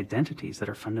from identities that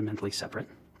are fundamentally separate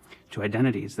to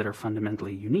identities that are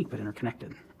fundamentally unique but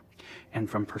interconnected. And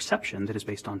from perception that is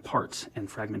based on parts and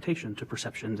fragmentation to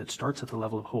perception that starts at the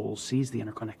level of wholes, sees the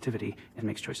interconnectivity, and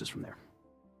makes choices from there.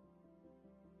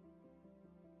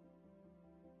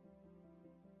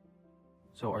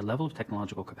 So our level of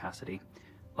technological capacity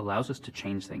allows us to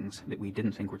change things that we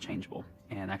didn't think were changeable,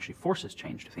 and actually forces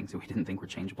change to things that we didn't think were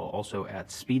changeable, also at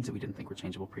speeds that we didn't think were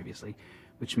changeable previously,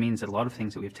 which means that a lot of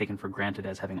things that we've taken for granted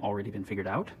as having already been figured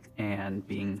out and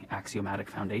being axiomatic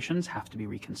foundations have to be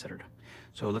reconsidered.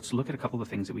 So let's look at a couple of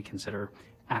things that we consider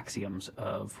axioms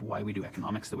of why we do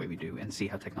economics the way we do, and see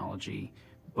how technology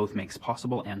both makes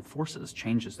possible and forces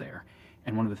changes there.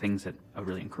 And one of the things that I would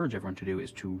really encourage everyone to do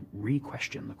is to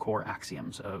re-question the core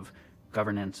axioms of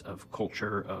governance, of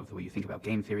culture, of the way you think about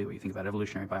game theory, the way you think about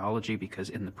evolutionary biology, because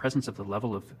in the presence of the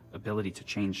level of ability to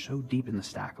change so deep in the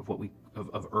stack of what we,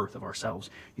 of Earth, of ourselves,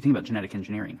 you think about genetic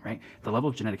engineering, right? The level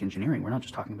of genetic engineering, we're not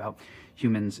just talking about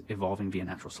humans evolving via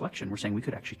natural selection, we're saying we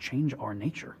could actually change our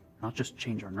nature, not just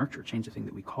change our nurture, change the thing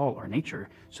that we call our nature.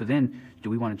 So then, do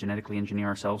we want to genetically engineer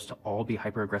ourselves to all be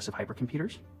hyper-aggressive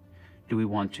hypercomputers? Do we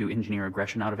want to engineer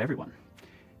aggression out of everyone?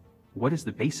 What is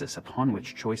the basis upon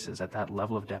which choices at that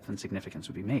level of depth and significance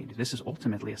would be made? This is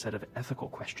ultimately a set of ethical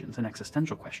questions and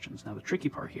existential questions. Now, the tricky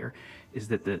part here is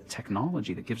that the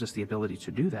technology that gives us the ability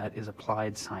to do that is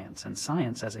applied science. And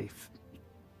science, as a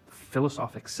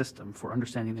philosophic system for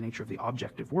understanding the nature of the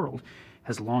objective world,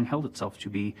 has long held itself to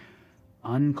be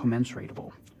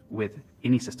uncommensuratable with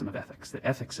any system of ethics, that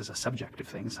ethics is a subjective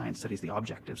thing. Science studies the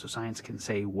objective, so science can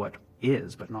say what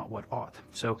is, but not what ought.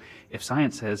 So if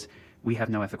science says we have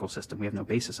no ethical system, we have no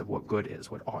basis of what good is,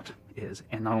 what ought is,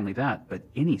 and not only that, but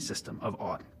any system of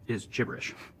ought is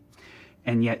gibberish.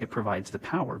 And yet it provides the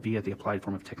power via the applied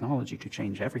form of technology to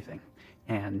change everything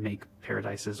and make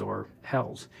paradises or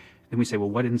hells. Then we say, well,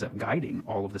 what ends up guiding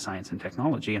all of the science and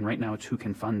technology? And right now it's who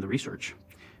can fund the research,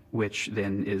 which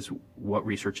then is what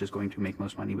research is going to make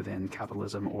most money within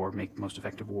capitalism or make most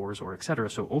effective wars or et cetera.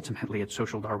 So ultimately it's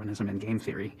social Darwinism and game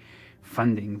theory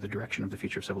funding the direction of the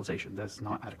future of civilization. That's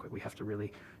not adequate. We have to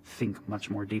really think much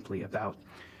more deeply about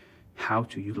how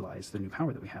to utilize the new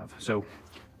power that we have. So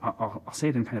I'll say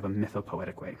it in kind of a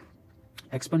mythopoetic way.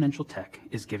 Exponential tech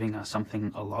is giving us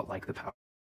something a lot like the power,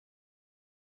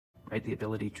 right? The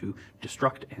ability to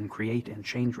destruct and create and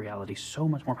change reality so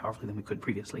much more powerfully than we could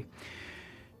previously.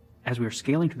 As we are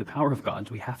scaling to the power of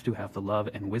gods, we have to have the love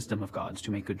and wisdom of gods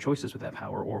to make good choices with that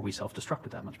power, or we self-destruct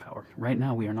with that much power. Right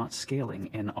now, we are not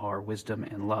scaling in our wisdom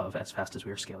and love as fast as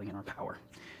we are scaling in our power.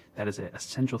 That is an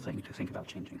essential thing to think about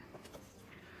changing.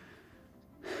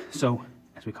 So,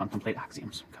 as we contemplate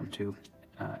axioms, come to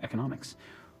economics,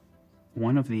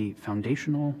 one of the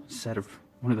foundational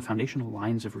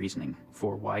lines of reasoning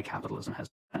for why capitalism has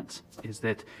sense is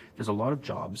that there's a lot of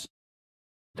jobs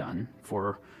done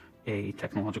for a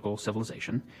technological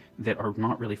civilization that are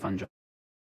not really fun jobs.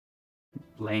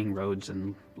 Laying roads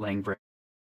and laying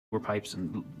pipes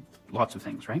and lots of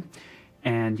things, right?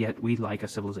 And yet we like a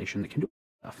civilization that can do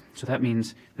stuff. So that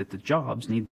means that the jobs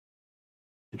need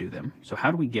to do them. So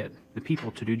how do we get the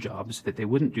people to do jobs that they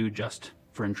wouldn't do just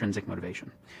for intrinsic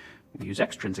motivation? We use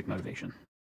extrinsic motivation.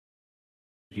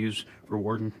 We use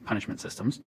reward and punishment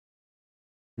systems.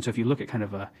 And so if you look at kind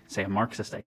of say a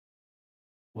Marxist idea,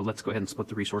 well, let's go ahead and split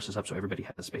the resources up so everybody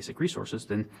has basic resources,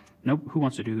 then who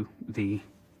wants to do the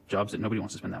jobs that nobody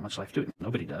wants to spend that much life doing?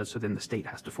 Nobody does, so then the state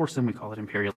has to force them. We call it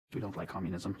imperialism. We don't like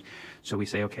communism. So we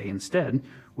say, okay, instead,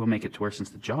 we'll make it to where since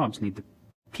the jobs need the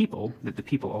people, that the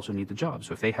people also need the jobs.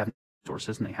 So if they have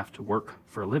resources and they have to work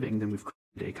for a living, then we've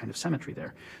created a kind of symmetry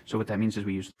there. So what that means is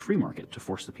we use the free market to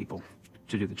force the people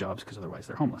to do the jobs because otherwise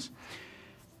they're homeless.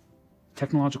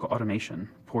 Technological automation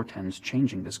portends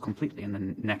changing this completely in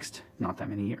the next not that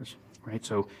many years, right?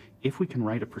 So if we can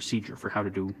write a procedure for how to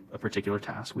do a particular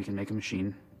task, we can make a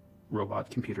machine, robot,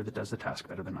 computer that does the task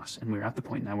better than us. And we're at the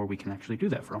point now where we can actually do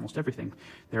that for almost everything.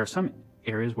 There are some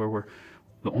areas where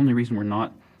the only reason we're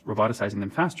not roboticizing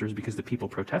them faster is because the people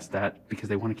protest that because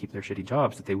they want to keep their shitty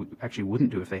jobs that they actually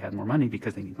wouldn't do if they had more money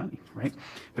because they need money, right?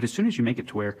 But as soon as you make it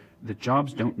to where the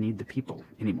jobs don't need the people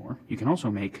anymore, you can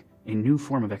also make a new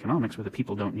form of economics where the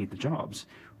people don't need the jobs.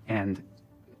 And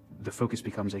the focus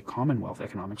becomes a commonwealth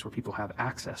economics where people have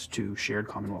access to shared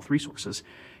commonwealth resources.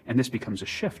 And this becomes a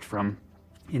shift from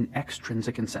an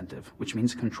extrinsic incentive, which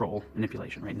means control,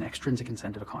 manipulation, right? An extrinsic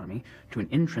incentive economy to an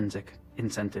intrinsic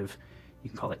incentive, you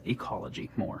can call it ecology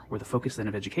more, where the focus then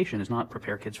of education is not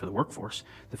prepare kids for the workforce.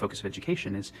 The focus of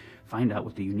education is find out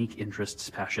what the unique interests,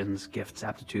 passions, gifts,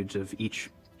 aptitudes of each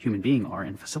human being are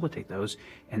and facilitate those.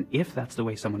 And if that's the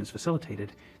way someone is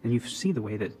facilitated, then you see the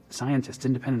way that scientists,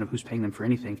 independent of who's paying them for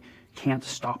anything, can't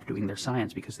stop doing their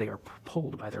science because they are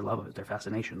pulled by their love of it, their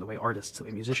fascination, the way artists, the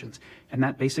way musicians. And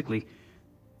that basically,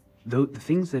 the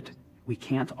things that we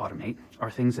can't automate are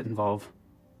things that involve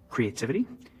creativity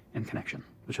and connection,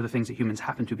 which are the things that humans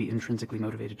happen to be intrinsically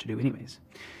motivated to do anyways.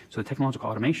 So the technological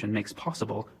automation makes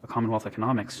possible a commonwealth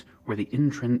economics where the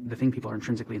thing people are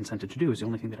intrinsically incented to do is the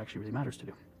only thing that actually really matters to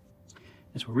do.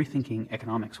 As we're rethinking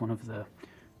economics, one of the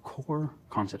core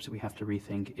concepts that we have to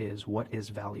rethink is what is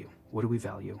value? What do we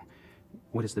value?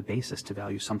 What is the basis to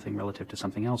value something relative to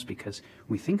something else? Because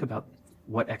we think about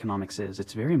what economics is,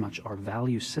 it's very much our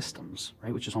value systems,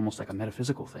 right, which is almost like a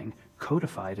metaphysical thing,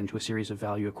 codified into a series of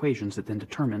value equations that then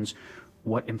determines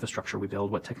what infrastructure we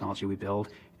build, what technology we build,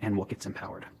 and what gets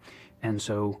empowered. And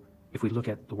so if we look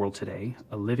at the world today,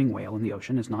 a living whale in the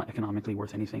ocean is not economically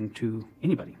worth anything to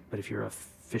anybody. But if you're a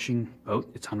fishing boat,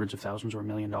 it's hundreds of thousands or $1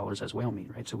 million as whale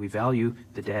meat, right? So we value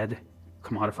the dead,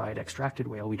 commodified, extracted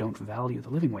whale. We don't value the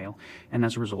living whale. And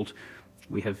as a result,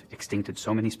 we have extincted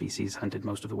so many species, hunted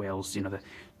most of the whales, the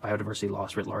biodiversity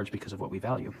loss writ large because of what we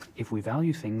value. If we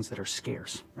value things that are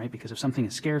scarce, right? Because if something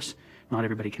is scarce, not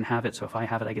everybody can have it. So if I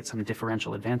have it, I get some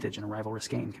differential advantage in a rivalrous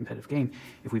game, competitive game.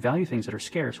 If we value things that are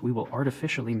scarce, we will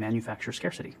artificially manufacture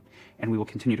scarcity. And we will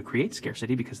continue to create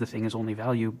scarcity because the thing is only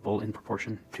valuable in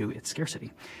proportion to its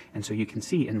scarcity. And so you can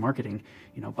see in marketing,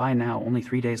 buy now, only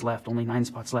 3 days left, only 9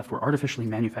 spots left. We're artificially artificially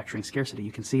manufacturing scarcity.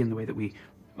 You can see in the way that we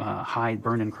hide,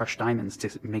 burn, and crush diamonds to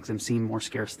make them seem more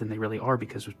scarce than they really are,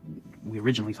 because we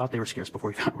originally thought they were scarce before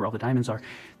we found where all the diamonds are.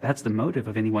 That's the motive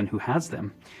of anyone who has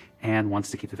them and wants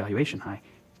to keep the valuation high.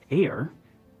 Air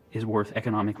is worth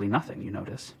economically nothing, you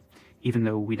notice, even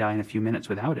though we die in a few minutes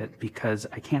without it, because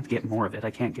I can't get more of it.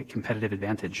 I can't get competitive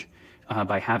advantage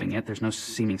by having it. There's no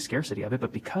seeming scarcity of it,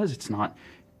 but because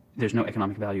there's no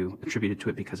economic value attributed to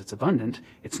it because it's abundant,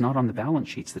 it's not on the balance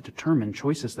sheets that determine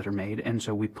choices that are made, and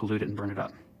so we pollute it and burn it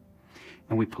up.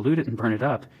 And we pollute it and burn it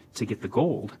up to get the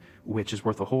gold, which is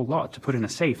worth a whole lot, to put in a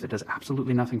safe that does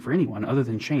absolutely nothing for anyone other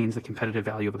than change the competitive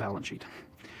value of a balance sheet.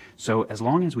 So as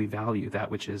long as we value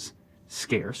that which is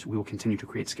scarce, we will continue to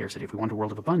create scarcity. If we want a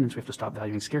world of abundance, we have to stop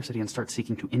valuing scarcity and start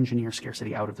seeking to engineer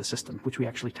scarcity out of the system, which we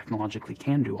actually technologically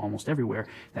can do almost everywhere.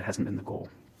 That hasn't been the goal.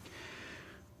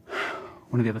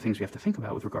 One of the other things we have to think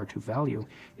about with regard to value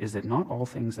is that not all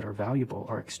things that are valuable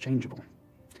are exchangeable.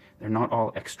 They're not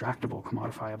all extractable,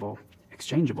 commodifiable,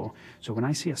 exchangeable. So when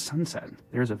I see a sunset,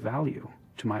 there's a value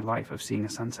to my life of seeing a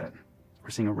sunset, or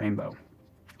seeing a rainbow,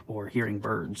 or hearing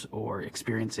birds, or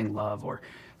experiencing love, or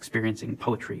experiencing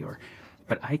poetry,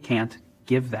 but I can't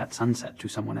give that sunset to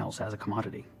someone else as a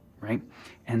commodity, right?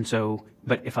 And so,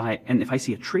 but if I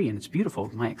see a tree and it's beautiful,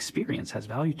 my experience has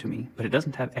value to me, but it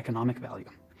doesn't have economic value.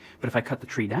 But if I cut the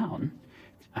tree down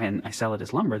and I sell it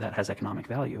as lumber, that has economic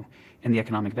value, and the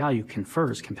economic value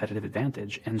confers competitive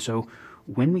advantage. And so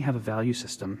when we have a value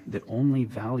system that only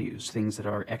values things that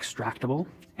are extractable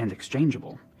and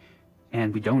exchangeable,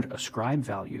 and we don't ascribe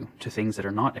value to things that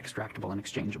are not extractable and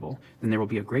exchangeable, then there will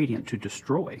be a gradient to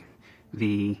destroy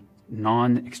the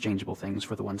non-exchangeable things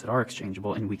for the ones that are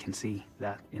exchangeable, and we can see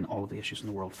that in all of the issues in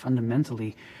the world.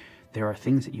 Fundamentally, there are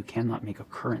things that you cannot make a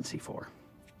currency for,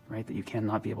 right? That you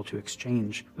cannot be able to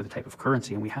exchange with a type of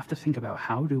currency, and we have to think about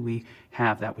how do we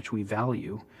have that which we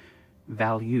value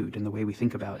valued in the way we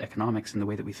think about economics, in the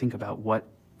way that we think about what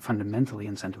fundamentally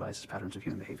incentivizes patterns of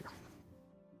human behavior.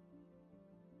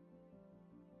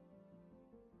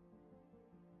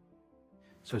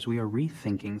 So as we are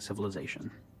rethinking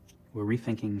civilization, we're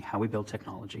rethinking how we build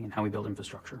technology and how we build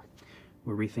infrastructure.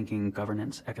 We're rethinking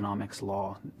governance, economics,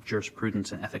 law,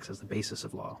 jurisprudence, and ethics as the basis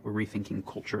of law. We're rethinking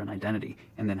culture and identity,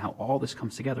 and then how all this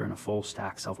comes together in a full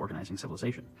stack self-organizing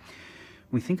civilization.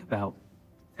 When we think about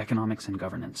economics and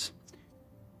governance,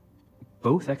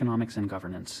 both economics and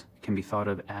governance can be thought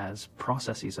of as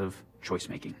processes of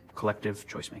choice-making, collective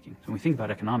choice-making. So when we think about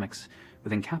economics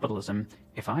within capitalism,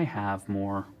 if I have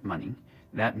more money,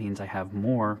 that means I have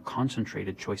more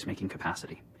concentrated choice-making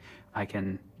capacity. I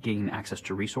can gain access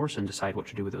to resource and decide what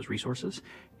to do with those resources,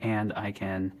 and I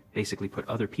can basically put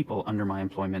other people under my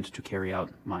employment to carry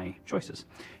out my choices.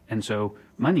 And so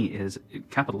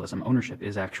capitalism, ownership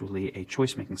is actually a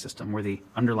choice-making system where the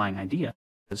underlying idea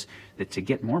is that to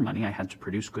get more money, I had to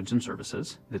produce goods and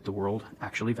services that the world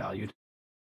actually valued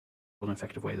in an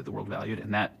effective way that the world valued,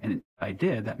 and if I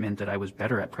did, that meant that I was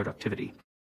better at productivity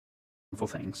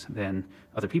things than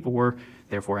other people were.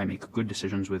 Therefore, I make good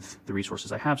decisions with the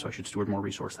resources I have, so I should steward more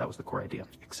resource. That was the core idea.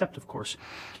 Except, of course,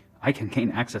 I can gain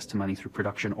access to money through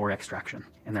production or extraction,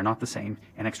 and they're not the same,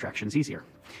 and extraction's easier.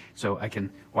 So I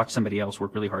can watch somebody else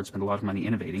work really hard, spend a lot of money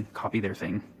innovating, copy their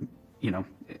thing,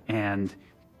 and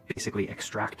basically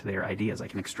extract their ideas. I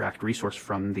can extract resource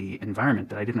from the environment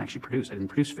that I didn't actually produce. I didn't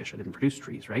produce fish, I didn't produce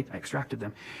trees, right? I extracted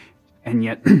them. And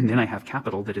yet, then I have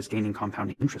capital that is gaining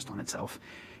compounding interest on itself.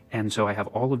 And so I have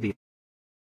all of the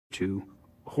to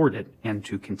hoard it and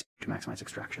to continue to maximize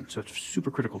extraction. So it's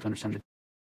super critical to understand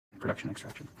the production and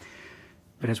extraction.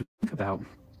 But as we think about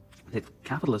that,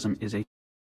 capitalism is a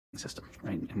system,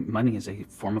 right? And money is a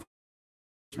form of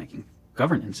making.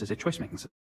 Governance is a choice-making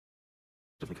system.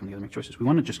 Come together and make choices. We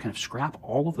want to just kind of scrap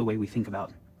all of the way we think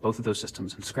about both of those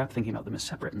systems and scrap thinking about them as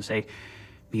separate and say,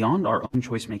 beyond our own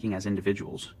choice-making as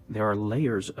individuals, there are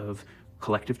layers of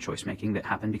collective choice-making that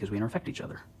happen because we interact each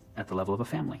other at the level of a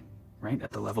family, right?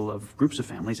 At the level of groups of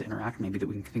families that interact, maybe that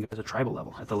we can think of as a tribal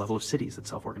level, at the level of cities that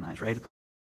self-organize, right?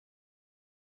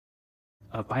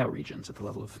 Of bioregions, at the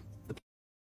level of the...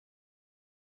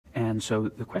 And so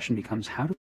the question becomes, how do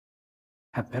we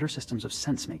have better systems of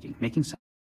sense-making, making sense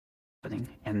of what's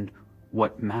happening and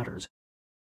what matters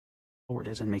forward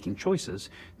is, and making choices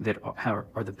that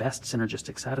are the best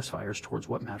synergistic satisfiers towards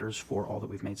what matters for all that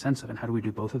we've made sense of, and how do we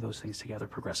do both of those things together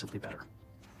progressively better?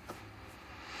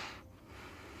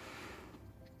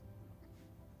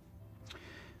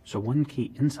 So one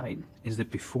key insight is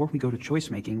that before we go to choice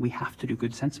making, we have to do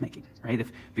good sense making, right?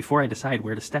 Before I decide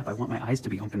where to step, I want my eyes to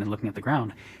be open and looking at the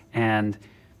ground. And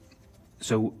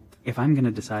so if I'm going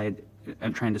to decide,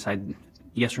 I'm trying to decide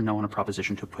yes or no on a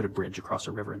proposition to put a bridge across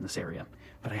a river in this area.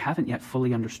 But I haven't yet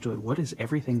fully understood what is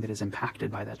everything that is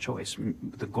impacted by that choice.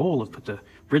 The goal of put the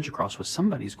bridge across was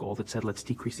somebody's goal that said, let's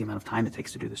decrease the amount of time it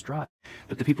takes to do this drive.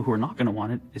 But the people who are not going to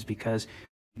want it is because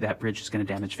that bridge is going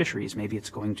to damage fisheries. Maybe it's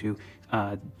going to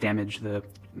damage the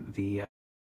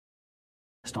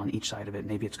on each side of it.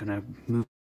 Maybe it's going to move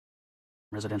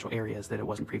residential areas that it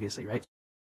wasn't previously, right?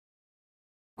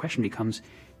 The question becomes,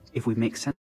 if we make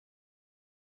sense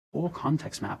whole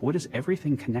context map, what is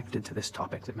everything connected to this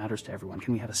topic that matters to everyone?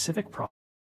 Can we have a civic process,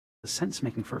 a sense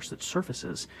making first that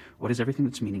surfaces what is everything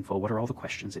that's meaningful, what are all the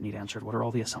questions that need answered, what are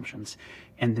all the assumptions,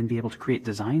 and then be able to create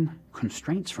design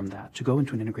constraints from that to go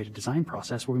into an integrated design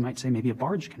process where we might say maybe a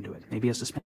barge can do it, maybe a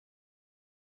suspension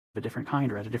of a different kind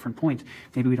or at a different point.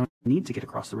 Maybe we don't need to get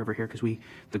across the river here because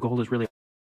the goal is really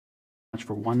much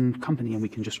for one company and we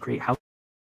can just create how.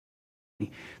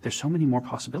 There's so many more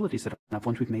possibilities that open up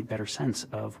once we've made better sense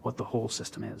of what the whole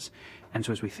system is. And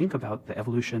so as we think about the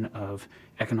evolution of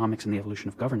economics and the evolution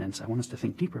of governance, I want us to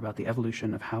think deeper about the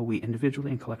evolution of how we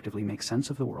individually and collectively make sense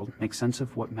of the world, make sense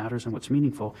of what matters and what's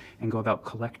meaningful, and go about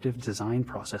collective design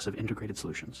process of integrated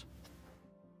solutions.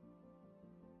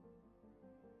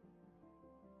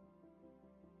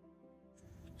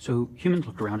 So humans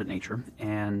looked around at nature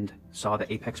and saw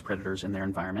the apex predators in their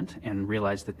environment and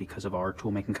realized that because of our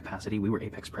tool-making capacity, we were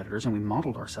apex predators, and we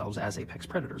modeled ourselves as apex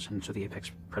predators. And so the apex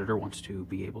predator wants to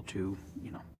be able to,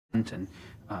 hunt and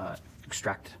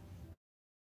extract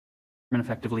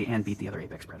effectively and beat the other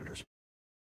apex predators.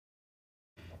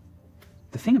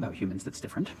 The thing about humans that's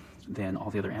different than all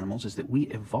the other animals is that we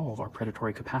evolve our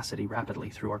predatory capacity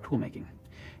rapidly through our tool-making.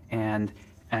 And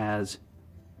as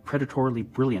predatorily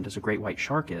brilliant as a great white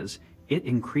shark is, it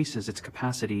increases its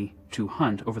capacity to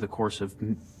hunt over the course of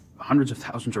hundreds of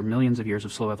thousands or millions of years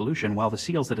of slow evolution, while the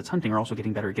seals that it's hunting are also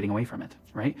getting better at getting away from it,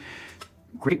 right?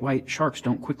 Great white sharks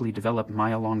don't quickly develop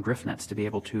mile-long drift nets to be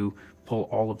able to pull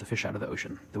all of the fish out of the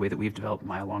ocean, the way that we've developed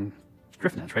mile-long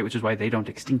drift nets, right? Which is why they don't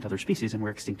extinct other species, and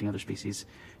we're extincting other species,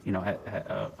 at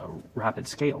a rapid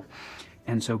scale.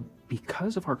 And so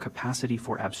because of our capacity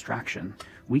for abstraction,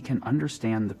 we can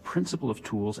understand the principle of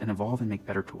tools and evolve and make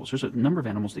better tools. There's a number of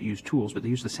animals that use tools, but they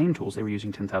use the same tools they were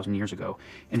using 10,000 years ago.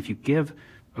 And if you give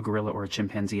a gorilla or a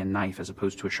chimpanzee a knife as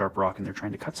opposed to a sharp rock and they're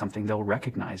trying to cut something, they'll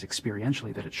recognize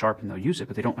experientially that it's sharp and they'll use it,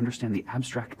 but they don't understand the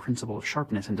abstract principle of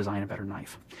sharpness and design a better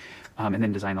knife. And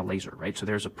then design a laser, right? So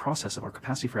there's a process of our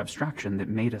capacity for abstraction that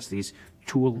made us these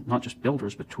tool, not just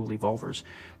builders, but tool evolvers.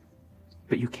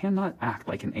 But you cannot act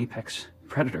like an apex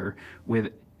predator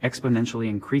with exponentially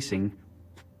increasing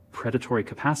predatory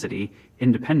capacity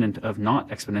independent of not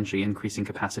exponentially increasing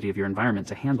capacity of your environment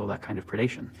to handle that kind of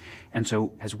predation. And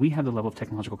so as we have the level of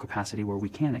technological capacity where we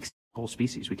can extinct whole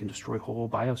species, we can destroy whole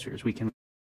biospheres, we can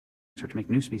start to make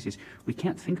new species, we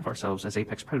can't think of ourselves as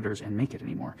apex predators and make it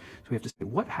anymore. So we have to say,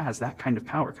 what has that kind of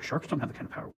power? Because sharks don't have the kind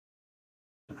of power.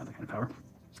 Don't have that kind of power.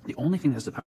 The only thing that has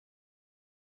the power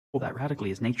that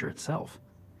radically is nature itself.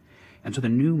 And so the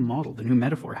new model, the new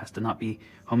metaphor has to not be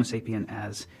Homo sapien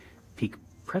as peak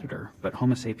predator, but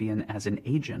Homo sapien as an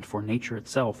agent for nature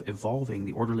itself evolving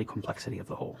the orderly complexity of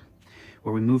the whole,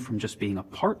 where we move from just being a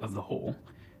part of the whole,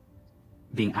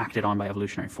 being acted on by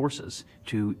evolutionary forces,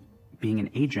 to being an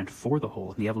agent for the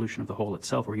whole, the evolution of the whole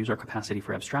itself, where we use our capacity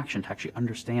for abstraction to actually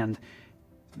understand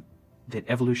that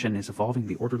evolution is evolving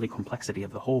the orderly complexity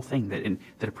of the whole thing,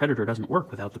 that a predator doesn't work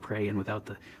without the prey and without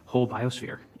the whole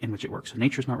biosphere in which it works. So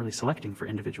nature's not really selecting for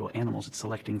individual animals, it's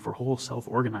selecting for whole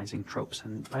self-organizing tropes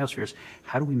and biospheres.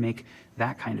 How do we make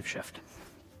that kind of shift?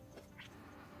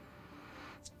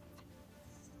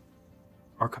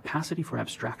 Our capacity for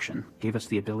abstraction gave us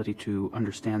the ability to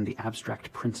understand the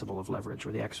abstract principle of leverage,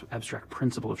 or the abstract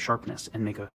principle of sharpness, and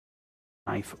make a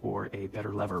knife or a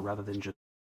better lever rather than just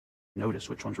notice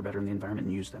which ones were better in the environment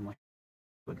and use them like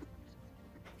would.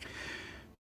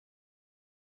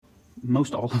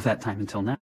 Most all of that time until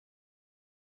now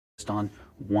based on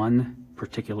one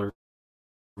particular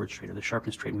leverage trait, or the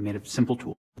sharpness trait. We made a simple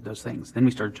tool with those things. Then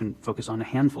we started to focus on a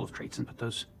handful of traits and put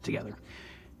those together.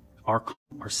 Our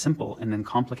simple and then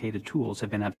complicated tools have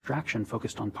been abstraction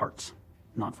focused on parts,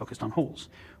 not focused on wholes.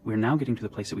 We're now getting to the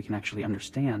place that we can actually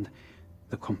understand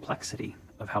the complexity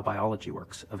of how biology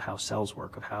works, of how cells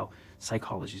work, of how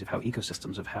psychologies, of how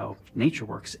ecosystems, of how nature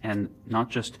works, and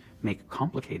not just make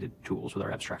complicated tools with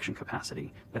our abstraction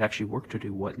capacity, but actually work to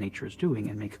do what nature is doing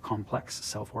and make complex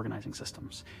self-organizing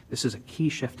systems. This is a key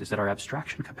shift, is that our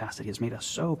abstraction capacity has made us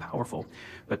so powerful,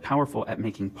 but powerful at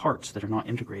making parts that are not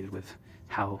integrated with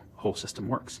how whole system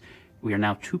works. we are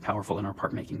now too powerful in our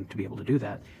part making to be able to do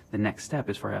that. The next step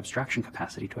is for our abstraction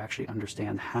capacity to actually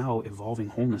understand how evolving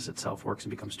wholeness itself works and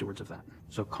become stewards of that.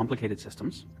 So complicated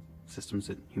systems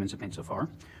that humans have made so far,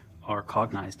 are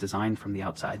cognized, designed from the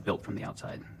outside, built from the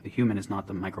outside. The human is not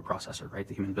the microprocessor, right?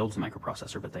 The human builds the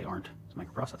microprocessor, but they aren't the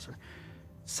microprocessor.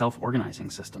 Self-organizing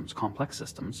systems, complex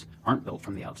systems, aren't built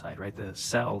from the outside, right? The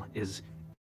cell is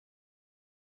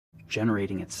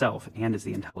generating itself and is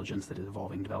the intelligence that is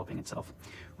evolving, developing itself.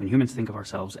 When humans think of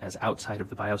ourselves as outside of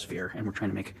the biosphere and we're trying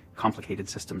to make complicated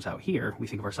systems out here, we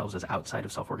think of ourselves as outside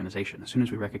of self-organization. As soon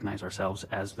as we recognize ourselves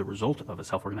as the result of a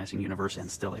self-organizing universe and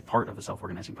still a part of a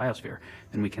self-organizing biosphere,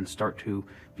 then we can start to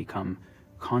become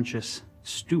conscious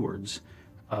stewards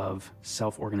of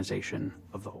self-organization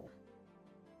of the whole.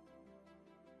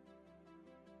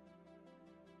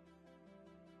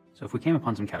 So if we came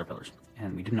upon some caterpillars,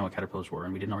 and we didn't know what caterpillars were,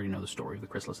 and we didn't already know the story of the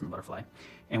chrysalis and the butterfly,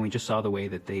 and we just saw the way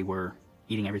that they were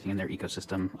eating everything in their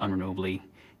ecosystem unrenewably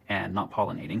and not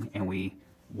pollinating, and we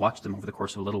watched them over the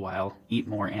course of a little while eat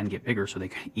more and get bigger so they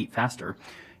could eat faster,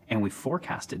 and we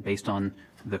forecasted based on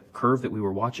the curve that we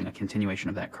were watching, a continuation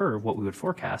of that curve, what we would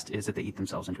forecast is that they eat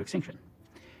themselves into extinction.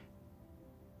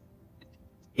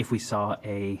 If we saw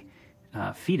a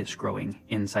fetus growing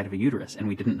inside of a uterus and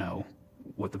we didn't know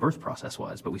what the birth process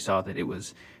was, but we saw that it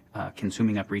was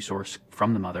consuming up resource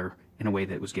from the mother in a way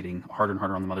that was getting harder and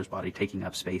harder on the mother's body, taking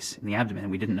up space in the abdomen,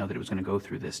 and we didn't know that it was going to go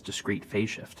through this discrete phase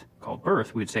shift called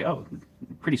birth, we would say, oh,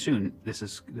 pretty soon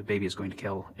the baby is going to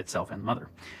kill itself and the mother.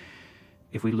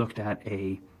 If we looked at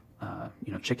a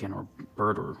chicken or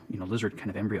bird or lizard kind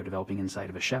of embryo developing inside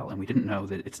of a shell, and we didn't know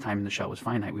that its time in the shell was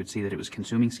finite, we would see that it was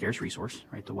consuming scarce resource,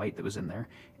 right, the white that was in there,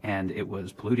 and it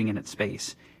was polluting in its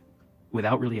space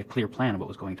without really a clear plan of what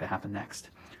was going to happen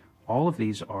next. All of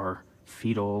these are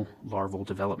fetal, larval,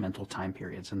 developmental time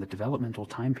periods, and the developmental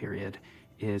time period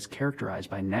is characterized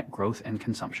by net growth and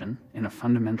consumption in a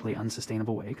fundamentally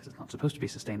unsustainable way, because it's not supposed to be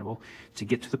sustainable, to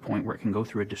get to the point where it can go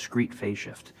through a discrete phase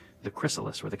shift. The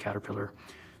chrysalis, where the caterpillar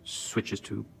switches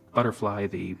to butterfly,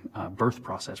 the birth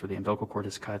process where the umbilical cord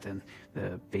is cut and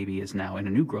the baby is now in a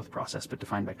new growth process but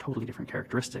defined by totally different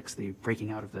characteristics, the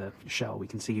breaking out of the shell. We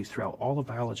can see throughout all of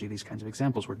biology these kinds of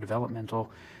examples where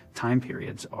developmental time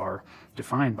periods are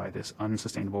defined by this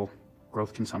unsustainable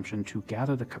growth consumption to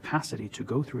gather the capacity to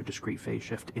go through a discrete phase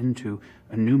shift into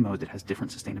a new mode that has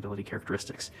different sustainability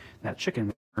characteristics. That chicken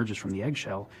that emerges from the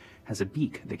eggshell has a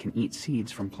beak that can eat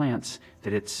seeds from plants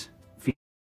that it's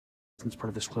it's part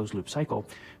of this closed loop cycle,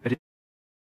 but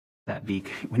that beak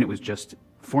when it was just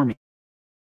forming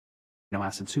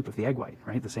acid soup of the egg white,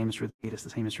 right? The same is true of the fetus,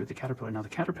 the same is true of the caterpillar. Now the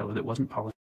caterpillar that wasn't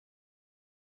pollinated,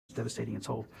 devastating its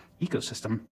whole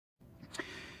ecosystem,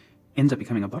 ends up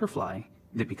becoming a butterfly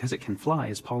that, because it can fly,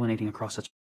 is pollinating across such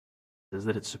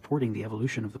that it's supporting the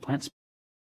evolution of the plant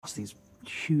across these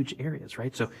huge areas,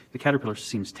 right? So the caterpillar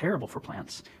seems terrible for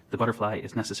plants. The butterfly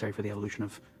is necessary for the evolution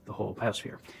of the whole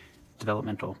biosphere.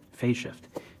 Developmental phase shift.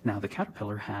 Now the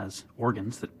caterpillar has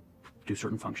organs that do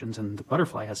certain functions, and the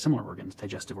butterfly has similar organs,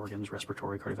 digestive organs,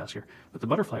 respiratory, cardiovascular, but the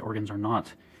butterfly organs are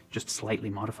not just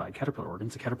slightly modified caterpillar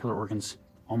organs. The caterpillar organs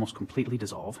almost completely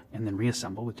dissolve and then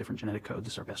reassemble with different genetic codes,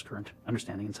 this is our best current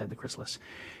understanding inside the chrysalis,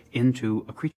 into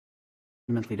a creature with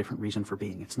a fundamentally different reason for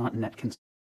being. It's not net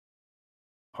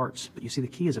parts, but you see the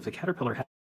key is if the caterpillar had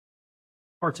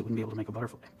parts, it wouldn't be able to make a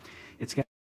butterfly. It's got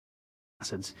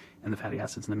acids and the fatty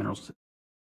acids and the minerals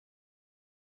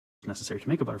necessary to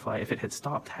make a butterfly. If it had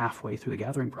stopped halfway through the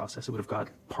gathering process, it would have got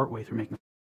partway through making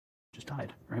just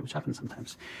died, right? Which happens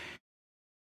sometimes.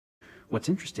 What's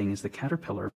interesting is the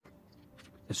caterpillar,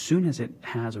 as soon as it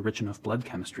has a rich enough blood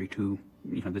chemistry to,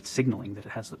 that's signaling that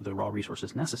it has the raw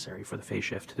resources necessary for the phase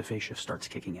shift starts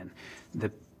kicking in.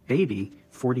 The baby,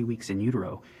 40 weeks in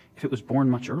utero, if it was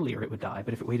born much earlier, it would die,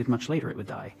 but if it waited much later, it would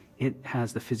die. It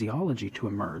has the physiology to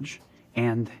emerge,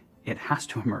 and it has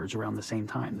to emerge around the same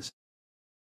time. This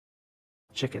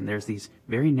chicken, there's these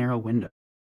very narrow windows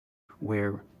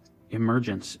where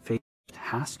emergence phase shift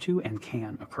has to and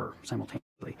can occur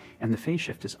simultaneously, and the phase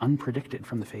shift is unpredicted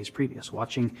from the phase previous.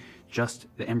 Watching just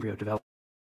the embryo develop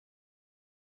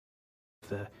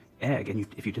the egg, and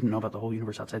if you didn't know about the whole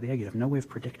universe outside the egg, you'd have no way of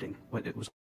predicting what it was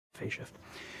phase shift.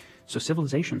 So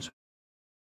civilizations